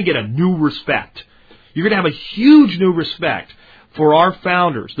is. You're going to get a new respect. You're going to have a huge new respect for our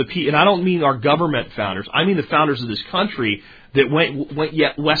founders, and I don't mean our government founders. I mean the founders of this country that went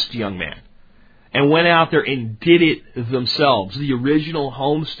yet west, young man. And went out there and did it themselves. The original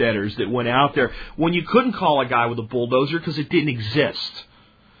homesteaders that went out there when you couldn't call a guy with a bulldozer because it didn't exist.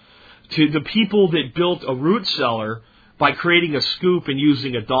 To the people that built a root cellar by creating a scoop and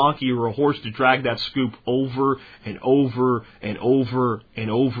using a donkey or a horse to drag that scoop over and over and over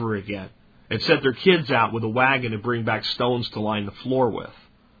and over again. And sent their kids out with a wagon to bring back stones to line the floor with.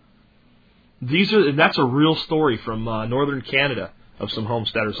 That's a real story from northern Canada of some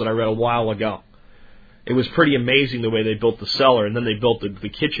homesteaders that I read a while ago. It was pretty amazing the way they built the cellar, and then they built the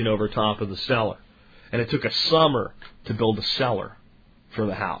kitchen over top of the cellar. And it took a summer to build a cellar for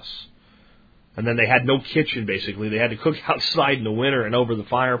the house. And then they had no kitchen, basically. They had to cook outside in the winter and over the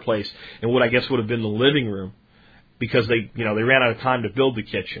fireplace in what I guess would have been the living room because they ran out of time to build the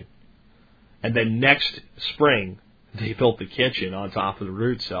kitchen. And then next spring, they built the kitchen on top of the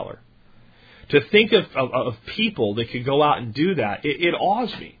root cellar. To think of people that could go out and do that, it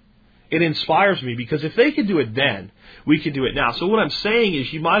awes me. It inspires me because if they could do it then, we can do it now. So what I'm saying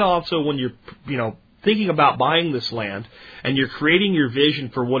is you might also, when you're thinking about buying this land and you're creating your vision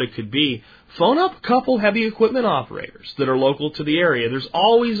for what it could be, phone up a couple heavy equipment operators that are local to the area. There's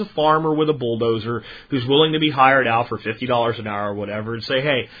always a farmer with a bulldozer who's willing to be hired out for $50 an hour or whatever and say,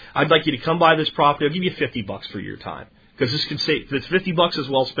 hey, I'd like you to come by this property. I'll give you $50 for your time. Because this $50 is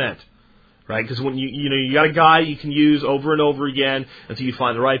well spent. Right? Because when you got a guy you can use over and over again until you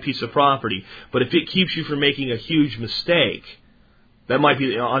find the right piece of property. But if it keeps you from making a huge mistake, that might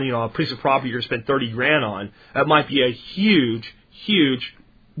be on a piece of property you're going to spend $30,000 on. That might be a huge,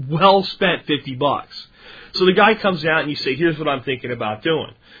 well spent $50. So the guy comes out and you say, here's what I'm thinking about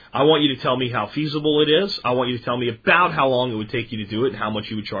doing. I want you to tell me how feasible it is. I want you to tell me about how long it would take you to do it and how much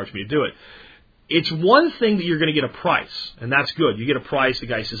you would charge me to do it. It's one thing that you're going to get a price, and that's good. You get a price, the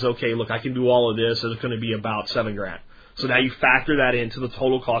guy says, okay, look, I can do all of this, and it's going to be about $7,000. So now you factor that into the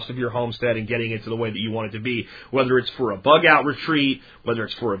total cost of your homestead and getting it to the way that you want it to be, whether it's for a bug-out retreat, whether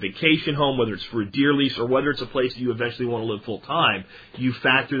it's for a vacation home, whether it's for a deer lease, or whether it's a place that you eventually want to live full-time, you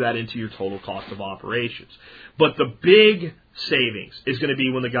factor that into your total cost of operations. But the big savings is going to be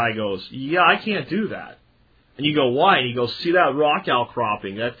when the guy goes, yeah, I can't do that. And you go, why? And he goes, see that rock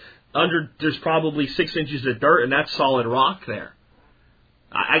outcropping? There's probably 6 inches of dirt, and that's solid rock there.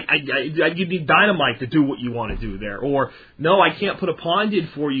 You need dynamite to do what you want to do there. Or, no, I can't put a pond in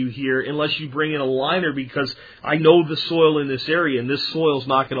for you here unless you bring in a liner because I know the soil in this area, and this soil's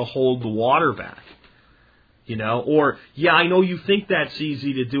not going to hold the water back. Or, yeah, I know you think that's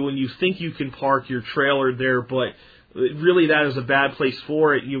easy to do, and you think you can park your trailer there, but really that is a bad place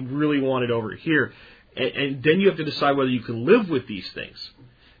for it. You really want it over here. And then you have to decide whether you can live with these things.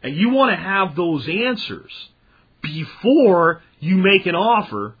 And you want to have those answers before you make an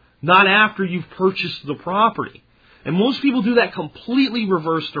offer, not after you've purchased the property. And most people do that completely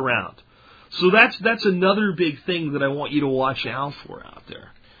reversed around. So that's another big thing that I want you to watch out for out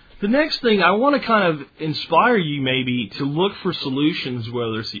there. The next thing, I want to kind of inspire you maybe to look for solutions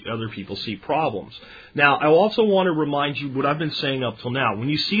where other people see problems. Now, I also want to remind you what I've been saying up till now. When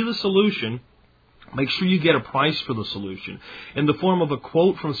you see the solution, make sure you get a price for the solution in the form of a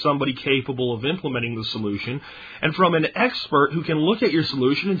quote from somebody capable of implementing the solution and from an expert who can look at your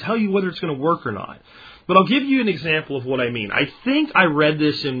solution and tell you whether it's going to work or not. But I'll give you an example of what I mean. I think I read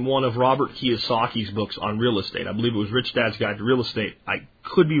this in one of Robert Kiyosaki's books on real estate. I believe it was Rich Dad's Guide to Real Estate. I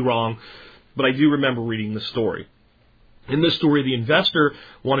could be wrong, but I do remember reading the story. In this story, the investor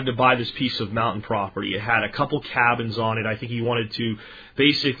wanted to buy this piece of mountain property. It had a couple cabins on it. I think he wanted to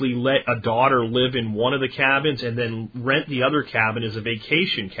basically let a daughter live in one of the cabins and then rent the other cabin as a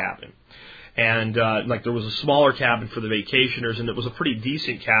vacation cabin. And like there was a smaller cabin for the vacationers, and it was a pretty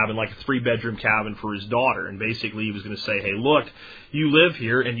decent cabin, like a 3-bedroom cabin for his daughter. And basically he was going to say, hey, look, you live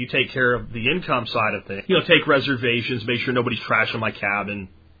here and you take care of the income side of things. Take reservations, make sure nobody's trashing my cabin.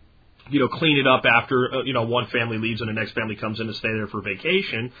 Clean it up after, one family leaves and the next family comes in to stay there for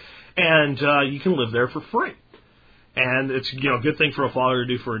vacation. And you can live there for free. And it's, a good thing for a father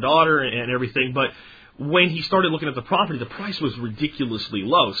to do for a daughter and everything. But when he started looking at the property, the price was ridiculously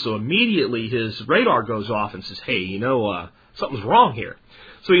low. So immediately his radar goes off and says, hey, something's wrong here.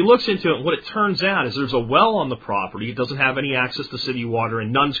 So he looks into it, and what it turns out is there's a well on the property. It doesn't have any access to city water,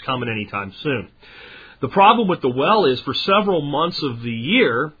 and none's coming anytime soon. The problem with the well is for several months of the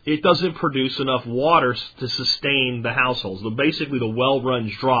year, it doesn't produce enough water to sustain the households. Basically, the well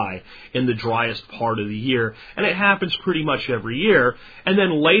runs dry in the driest part of the year, and it happens pretty much every year. And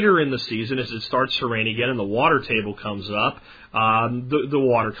then later in the season, as it starts to rain again and the water table comes up, the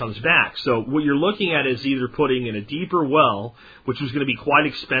water comes back. So what you're looking at is either putting in a deeper well, which was going to be quite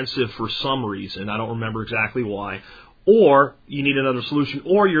expensive for some reason, I don't remember exactly why, or you need another solution,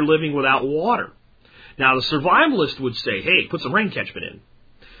 or you're living without water. Now, the survivalist would say, hey, put some rain catchment in.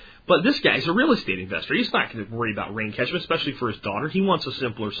 But this guy's a real estate investor. He's not going to worry about rain catchment, especially for his daughter. He wants a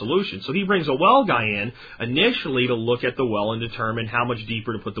simpler solution. So he brings a well guy in initially to look at the well and determine how much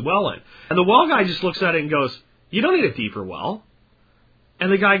deeper to put the well in. And the well guy just looks at it and goes, you don't need a deeper well.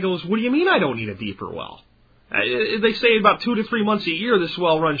 And the guy goes, what do you mean I don't need a deeper well? They say about 2 to 3 months a year this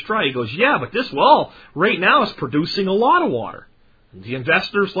well runs dry. He goes, yeah, but this well right now is producing a lot of water. And the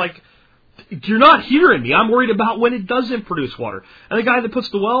investor's like, you're not hearing me. I'm worried about when it doesn't produce water. And the guy that puts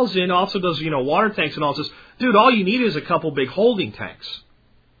the wells in also does, water tanks and all says, dude, all you need is a couple big holding tanks.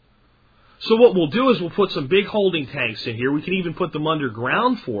 So what we'll do is we'll put some big holding tanks in here. We can even put them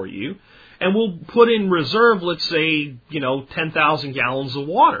underground for you. And we'll put in reserve, let's say, 10,000 gallons of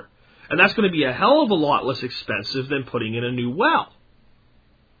water. And that's going to be a hell of a lot less expensive than putting in a new well.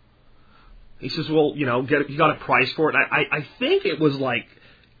 He says, well, you got a price for it. I think it was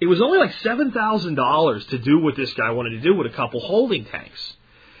only like $7,000 to do what this guy wanted to do with a couple holding tanks.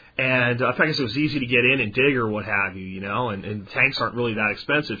 And in fact, it was easy to get in and dig or what have you, and tanks aren't really that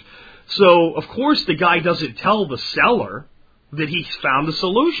expensive. So, of course, the guy doesn't tell the seller that he's found the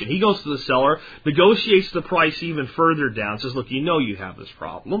solution. He goes to the seller, negotiates the price even further down, says, look, you have this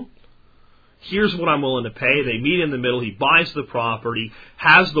problem. Here's what I'm willing to pay. They meet in the middle. He buys the property,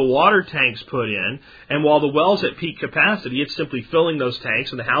 has the water tanks put in, and while the well's at peak capacity, it's simply filling those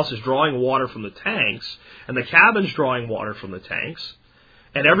tanks, and the house is drawing water from the tanks, and the cabin's drawing water from the tanks,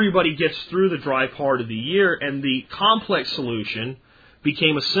 and everybody gets through the dry part of the year, and the complex solution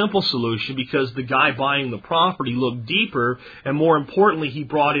became a simple solution because the guy buying the property looked deeper, and more importantly, he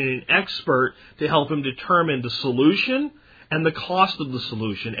brought in an expert to help him determine the solution and the cost of the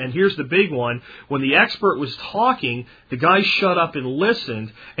solution. And here's the big one. When the expert was talking, the guy shut up and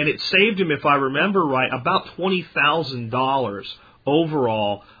listened, and it saved him, if I remember right, about $20,000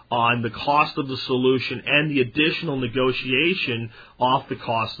 overall on the cost of the solution and the additional negotiation off the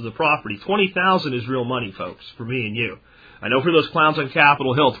cost of the property. $20,000 is real money, folks, for me and you. I know for those clowns on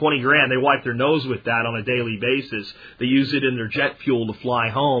Capitol Hill, $20,000, they wipe their nose with that on a daily basis. They use it in their jet fuel to fly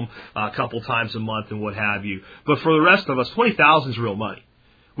home a couple times a month and what have you. But for the rest of us, $20,000 is real money.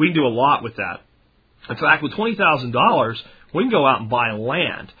 We can do a lot with that. In fact, with $20,000, we can go out and buy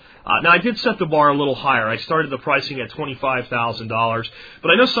land. Now, I did set the bar a little higher. I started the pricing at $25,000. But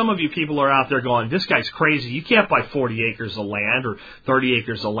I know some of you people are out there going, this guy's crazy. You can't buy 40 acres of land or 30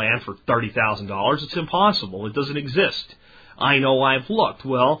 acres of land for $30,000. It's impossible. It doesn't exist. I know I've looked.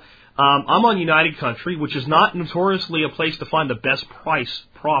 Well, I'm on United Country, which is not notoriously a place to find the best price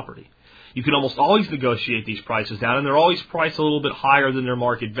property. You can almost always negotiate these prices down, and they're always priced a little bit higher than their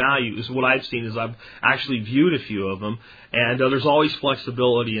market value, is what I've seen as I've actually viewed a few of them. And there's always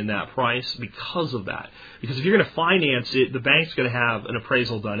flexibility in that price because of that. Because if you're going to finance it, the bank's going to have an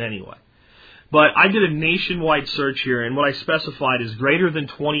appraisal done anyway. But I did a nationwide search here, and what I specified is greater than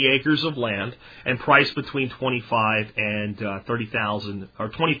 20 acres of land and priced between $25,000 and $30,000 or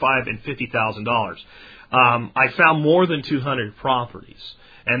 $25,000 and $50,000. I found more than 200 properties,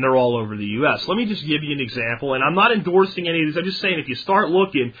 and they're all over the U.S. Let me just give you an example, and I'm not endorsing any of these. I'm just saying if you start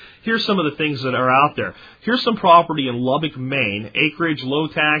looking, here's some of the things that are out there. Here's some property in Lubbock, Maine, acreage, low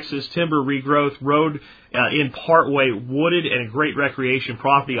taxes, timber regrowth, road in partway, wooded, and a great recreation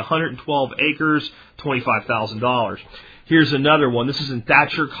property, 112 acres, $25,000. Here's another one. This is in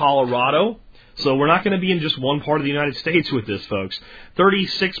Thatcher, Colorado. So we're not going to be in just one part of the United States with this, folks.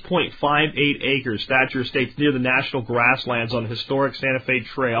 36.58 acres. Thatcher Estates near the National Grasslands on the historic Santa Fe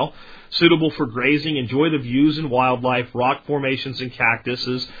Trail. Suitable for grazing. Enjoy the views and wildlife, rock formations and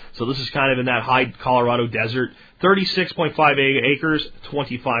cactuses. So this is kind of in that high Colorado desert. 36.58 acres,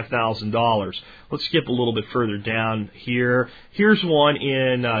 $25,000. Let's skip a little bit further down here. Here's one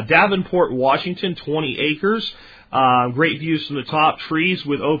in Davenport, Washington, 20 acres. Great views from the top, trees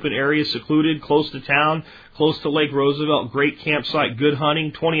with open areas secluded, close to town, close to Lake Roosevelt, great campsite, good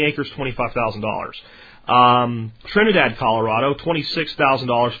hunting, 20 acres, $25,000. Trinidad, Colorado,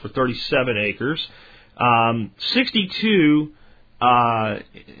 $26,000 for 37 acres. 62,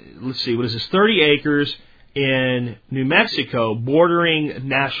 let's see, what is this, 30 acres in New Mexico, bordering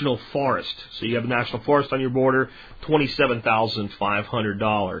national forest. So you have a national forest on your border,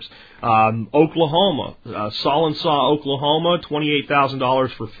 $27,500. Oklahoma, Solonsaw, Oklahoma,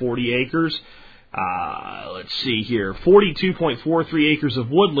 $28,000 for 40 acres. Let's see here, 42.43 acres of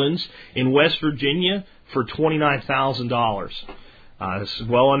woodlands in West Virginia for $29,000. This is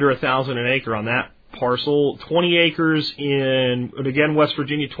well under $1,000 an acre on that parcel. 20 acres in, again, West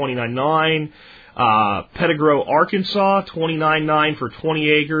Virginia, $29,900. Pettigrew, Arkansas, $29,900 for 20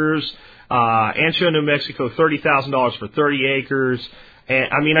 acres. Ancho, New Mexico, $30,000 for 30 acres. And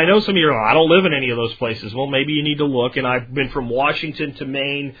I mean, I know some of you are, I don't live in any of those places. Well, maybe you need to look. And I've been from Washington to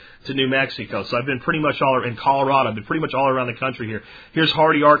Maine to New Mexico. So I've been pretty much all in Colorado. I've been pretty much all around the country here. Here's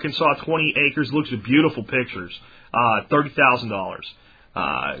Hardy, Arkansas, 20 acres. Looks at beautiful pictures.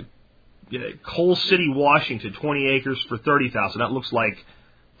 $30,000. Coal City, Washington, 20 acres for $30,000. That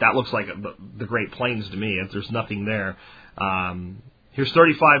looks like the Great Plains to me. If there's nothing there. Here's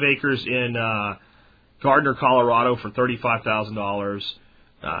 35 acres in Gardner, Colorado for $35,000.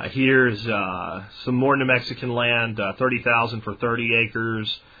 Here's some more New Mexican land, $30,000 for 30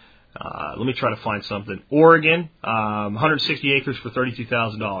 acres. Let me try to find something. Oregon, 160 acres for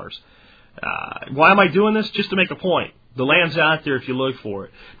 $32,000. Why am I doing this? Just to make a point. The land's out there if you look for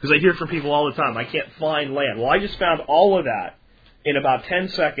it. Because I hear from people all the time, I can't find land. Well, I just found all of that in about 10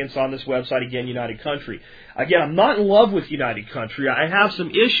 seconds on this website, again, United Country. Again, I'm not in love with United Country. I have some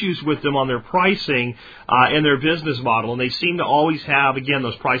issues with them on their pricing and their business model, and they seem to always have, again,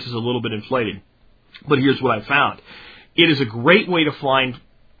 those prices a little bit inflated. But here's what I found. It is a great way to find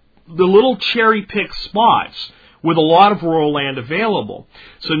the little cherry-picked spots with a lot of rural land available.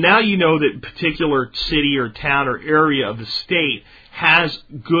 So now you know that particular city or town or area of the state has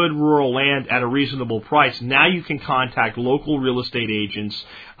good rural land at a reasonable price. Now you can contact local real estate agents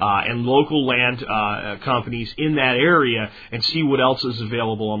and local land companies in that area and see what else is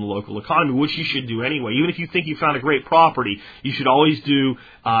available on the local economy, which you should do anyway. Even if you think you found a great property, you should always do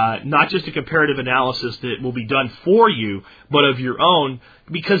not just a comparative analysis that will be done for you, but of your own,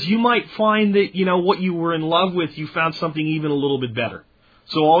 because you might find that, you know, what you were in love with, you found something even a little bit better.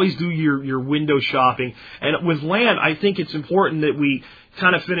 So always do your window shopping. And with land, I think it's important that we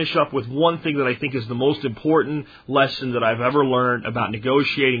kind of finish up with one thing that I think is the most important lesson that I've ever learned about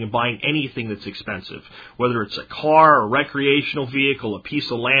negotiating and buying anything that's expensive. Whether it's a car, a recreational vehicle, a piece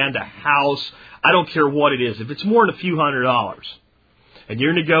of land, a house, I don't care what it is. If it's more than a few $100s and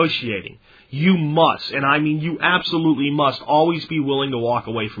you're negotiating, you must, and I mean you absolutely must, always be willing to walk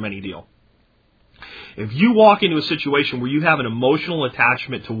away from any deal. If you walk into a situation where you have an emotional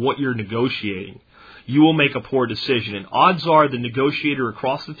attachment to what you're negotiating, you will make a poor decision. And odds are the negotiator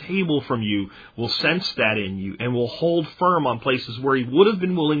across the table from you will sense that in you and will hold firm on places where he would have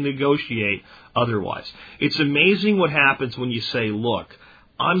been willing to negotiate otherwise. It's amazing what happens when you say, look,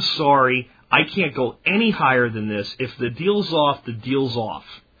 I'm sorry, I can't go any higher than this. If the deal's off, the deal's off.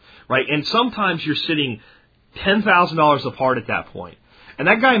 Right? And sometimes you're sitting $10,000 apart at that point. And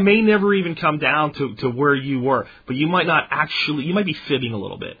that guy may never even come down to where you were, but you might not actually, you might be fibbing a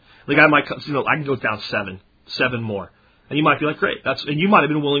little bit. The guy might, you know, I can go down seven more. And you might be like, great, and you might have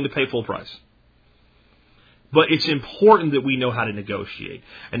been willing to pay full price. But it's important that we know how to negotiate.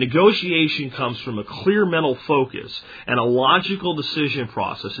 And negotiation comes from a clear mental focus and a logical decision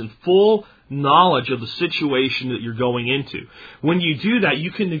process and full knowledge of the situation that you're going into. When you do that,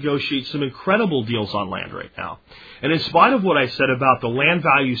 you can negotiate some incredible deals on land right now. And in spite of what I said about the land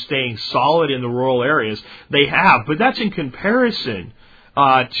values staying solid in the rural areas, they have, but that's in comparison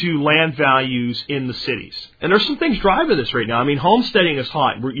to land values in the cities. And there's some things driving this right now. I mean, homesteading is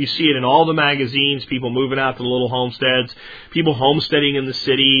hot. You see it in all the magazines, people moving out to the little homesteads, people homesteading in the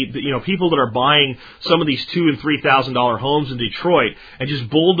city, you know, people that are buying some of these $2,000 and $3,000 homes in Detroit and just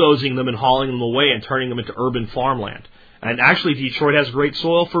bulldozing them and hauling them away and turning them into urban farmland. And actually, Detroit has great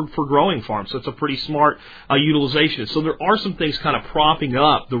soil for growing farms, so it's a pretty smart utilization. So there are some things kind of propping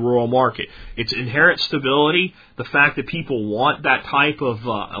up the rural market. It's inherent stability, the fact that people want that type of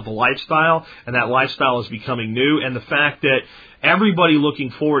a lifestyle, and that lifestyle is becoming new, and the fact that everybody looking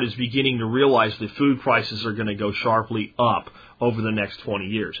forward is beginning to realize that food prices are going to go sharply up over the next 20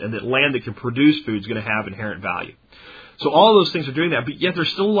 years, and that land that can produce food is going to have inherent value. So all of those things are doing that, but yet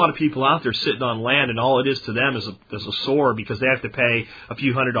there's still a lot of people out there sitting on land, and all it is to them is a sore because they have to pay a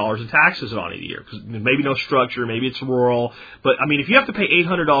few $100s in taxes on it a year. Because maybe no structure, maybe it's rural, but I mean, if you have to pay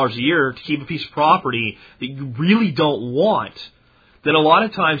 $800 a year to keep a piece of property that you really don't want, then a lot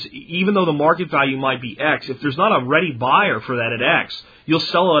of times, even though the market value might be X, if there's not a ready buyer for that at X, you'll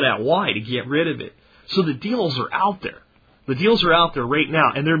sell it at Y to get rid of it. So the deals are out there. The deals are out there right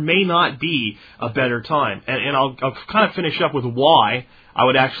now, and there may not be a better time. And I'll kind of finish up with why I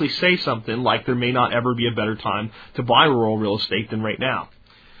would actually say something like there may not ever be a better time to buy rural real estate than right now.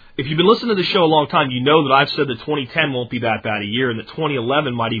 If you've been listening to the show a long time, you know that I've said that 2010 won't be that bad a year and that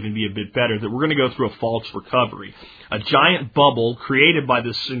 2011 might even be a bit better, that we're going to go through a false recovery, a giant bubble created by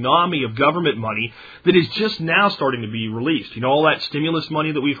this tsunami of government money that is just now starting to be released. You know, all that stimulus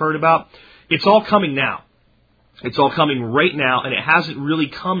money that we've heard about? It's all coming now. It's all coming right now, and it hasn't really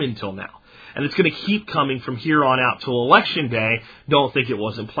come until now. And it's going to keep coming from here on out till Election Day. Don't think it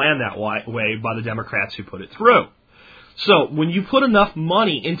wasn't planned that way by the Democrats who put it through. So when you put enough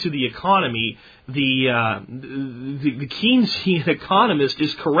money into the economy, the Keynesian economist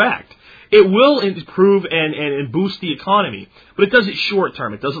is correct. It will improve and boost the economy, but it does it short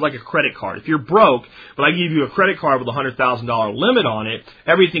term. It does it like a credit card. If you're broke, but I give you a credit card with a $100,000 limit on it,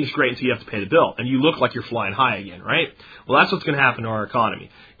 everything's great until you have to pay the bill, and you look like you're flying high again, right? Well, that's what's going to happen to our economy.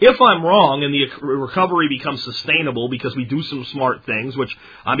 If I'm wrong and the recovery becomes sustainable because we do some smart things, which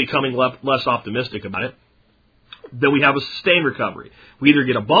I'm becoming less optimistic about it, then we have a sustained recovery. We either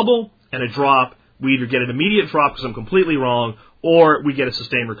get a bubble and a drop, we either get an immediate drop because I'm completely wrong, or we get a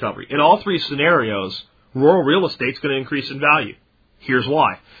sustained recovery. In all three scenarios, rural real estate is going to increase in value. Here's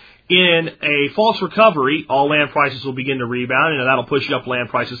why. In a false recovery, all land prices will begin to rebound, and that'll push up land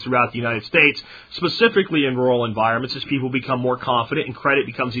prices throughout the United States, specifically in rural environments, as people become more confident and credit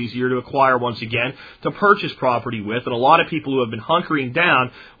becomes easier to acquire once again to purchase property with. And a lot of people who have been hunkering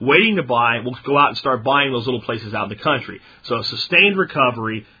down, waiting to buy, will go out and start buying those little places out in the country. So a sustained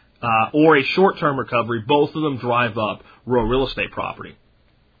recovery or a short-term recovery, both of them drive up rural real estate property.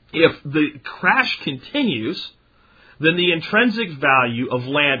 If the crash continues, then the intrinsic value of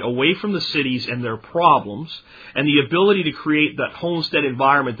land away from the cities and their problems and the ability to create that homestead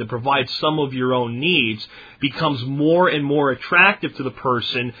environment that provides some of your own needs becomes more and more attractive to the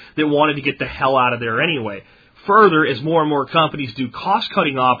person that wanted to get the hell out of there anyway. Further, as more and more companies do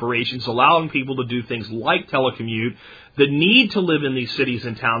cost-cutting operations, allowing people to do things like telecommute, the need to live in these cities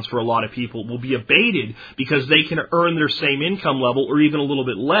and towns for a lot of people will be abated because they can earn their same income level or even a little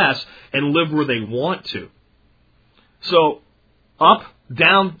bit less and live where they want to. So, up,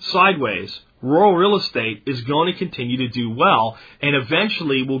 down, sideways, rural real estate is going to continue to do well and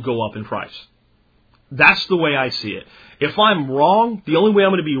eventually will go up in price. That's the way I see it. If I'm wrong, the only way I'm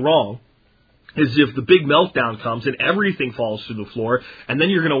going to be wrong is if the big meltdown comes and everything falls through the floor, and then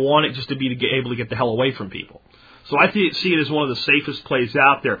you're going to want it just to be able to get the hell away from people. So I see it as one of the safest plays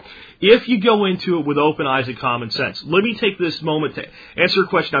out there. If you go into it with open eyes and common sense, let me take this moment to answer a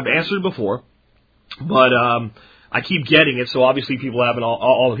question I've answered before, but I keep getting it, so obviously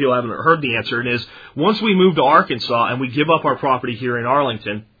all the people haven't heard the answer. And is once we move to Arkansas and we give up our property here in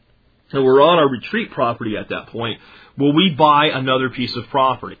Arlington, and we're on our retreat property at that point, will we buy another piece of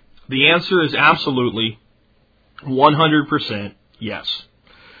property? The answer is absolutely 100% yes.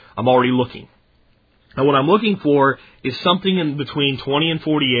 I'm already looking. And what I'm looking for is something in between 20 and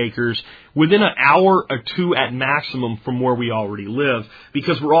 40 acres within an hour or two at maximum from where we already live,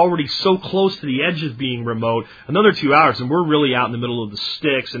 because we're already so close to the edge of being remote. Another 2 hours and we're really out in the middle of the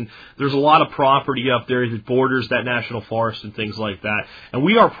sticks, and there's a lot of property up there that borders that national forest and things like that. And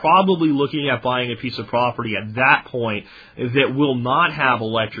we are probably looking at buying a piece of property at that point that will not have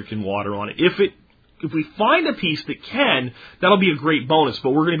electric and water on it. If we find a piece that can, that'll be a great bonus,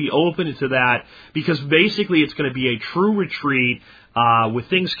 but we're going to be open to that because basically it's going to be a true retreat with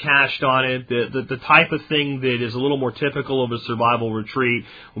things cached on it, the type of thing that is a little more typical of a survival retreat.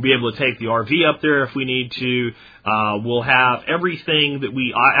 We'll be able to take the RV up there if we need to. We'll have everything that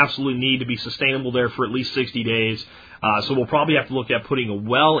we absolutely need to be sustainable there for at least 60 days. So we'll probably have to look at putting a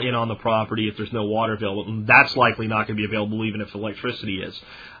well in on the property if there's no water available. And that's likely not going to be available even if electricity is.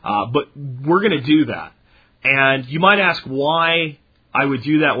 But we're going to do that. And you might ask why I would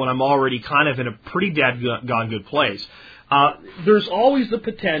do that when I'm already kind of in a pretty dadgone good place. there's always the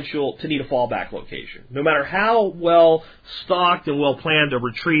potential to need a fallback location. No matter how well stocked and well planned a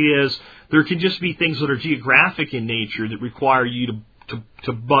retreat is, there can just be things that are geographic in nature that require you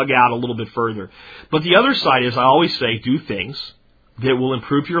to bug out a little bit further. But the other side is, I always say, do things that will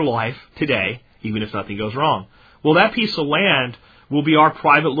improve your life today, even if nothing goes wrong. Well, that piece of land will be our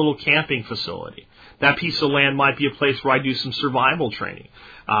private little camping facility. That piece of land might be a place where I do some survival training.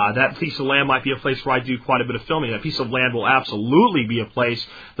 That piece of land might be a place where I do quite a bit of filming. That piece of land will absolutely be a place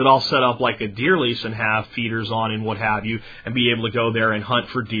that I'll set up like a deer lease and have feeders on and what have you, and be able to go there and hunt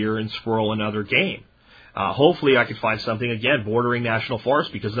for deer and squirrel and other game. Hopefully I could find something, again, bordering national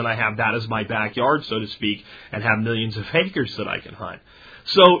forest, because then I have that as my backyard, so to speak, and have millions of acres that I can hunt.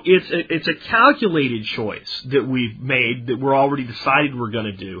 So it's a calculated choice that we've made, that we're already decided we're going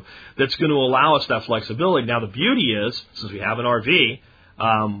to do, that's going to allow us that flexibility. Now, the beauty is, since we have an RV,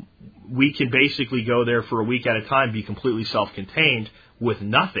 we can basically go there for a week at a time, be completely self-contained with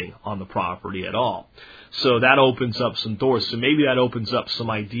nothing on the property at all. So that opens up some doors. So maybe that opens up some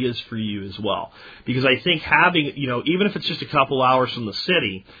ideas for you as well. Because I think having, even if it's just a couple hours from the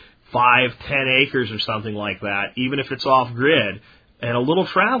city, 5, 10 acres or something like that, even if it's off-grid, and a little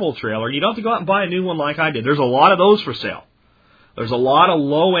travel trailer, you don't have to go out and buy a new one like I did. There's a lot of those for sale. There's a lot of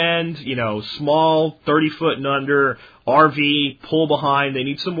low-end, small, 30-foot and under, RV, pull behind. They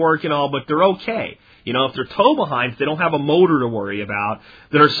need some work and all, but they're okay. If they're tow behind, if they don't have a motor to worry about,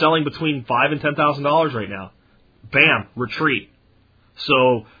 that are selling between $5,000 and $10,000 right now. Bam, retreat.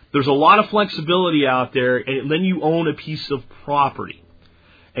 So there's a lot of flexibility out there, and then you own a piece of property.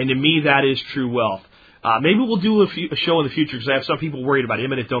 And to me, that is true wealth. Maybe we'll do a show in the future, because I have some people worried about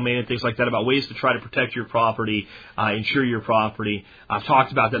eminent domain and things like that, about ways to try to protect your property, insure your property. I've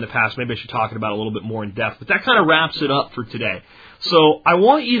talked about that in the past. Maybe I should talk about it a little bit more in depth. But that kind of wraps it up for today. So I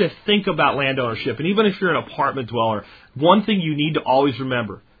want you to think about land ownership. And even if you're an apartment dweller, one thing you need to always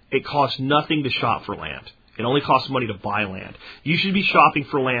remember, it costs nothing to shop for land. It only costs money to buy land. You should be shopping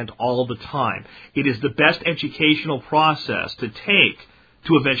for land all the time. It is the best educational process to take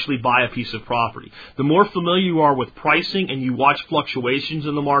to eventually buy a piece of property. The more familiar you are with pricing and you watch fluctuations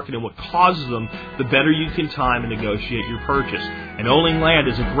in the market and what causes them, the better you can time and negotiate your purchase. And owning land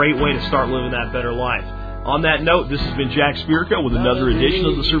is a great way to start living that better life. On that note, this has been Jack Spirko with another edition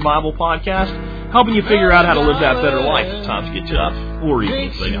of the Survival Podcast, helping you figure out how to live that better life if times get tough, or even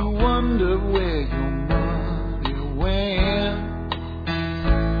if they don't. Wonder where your money went.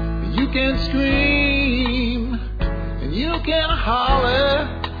 You can scream and you can holler.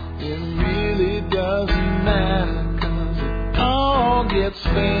 It really doesn't matter, 'cause it all gets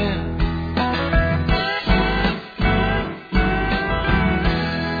spent.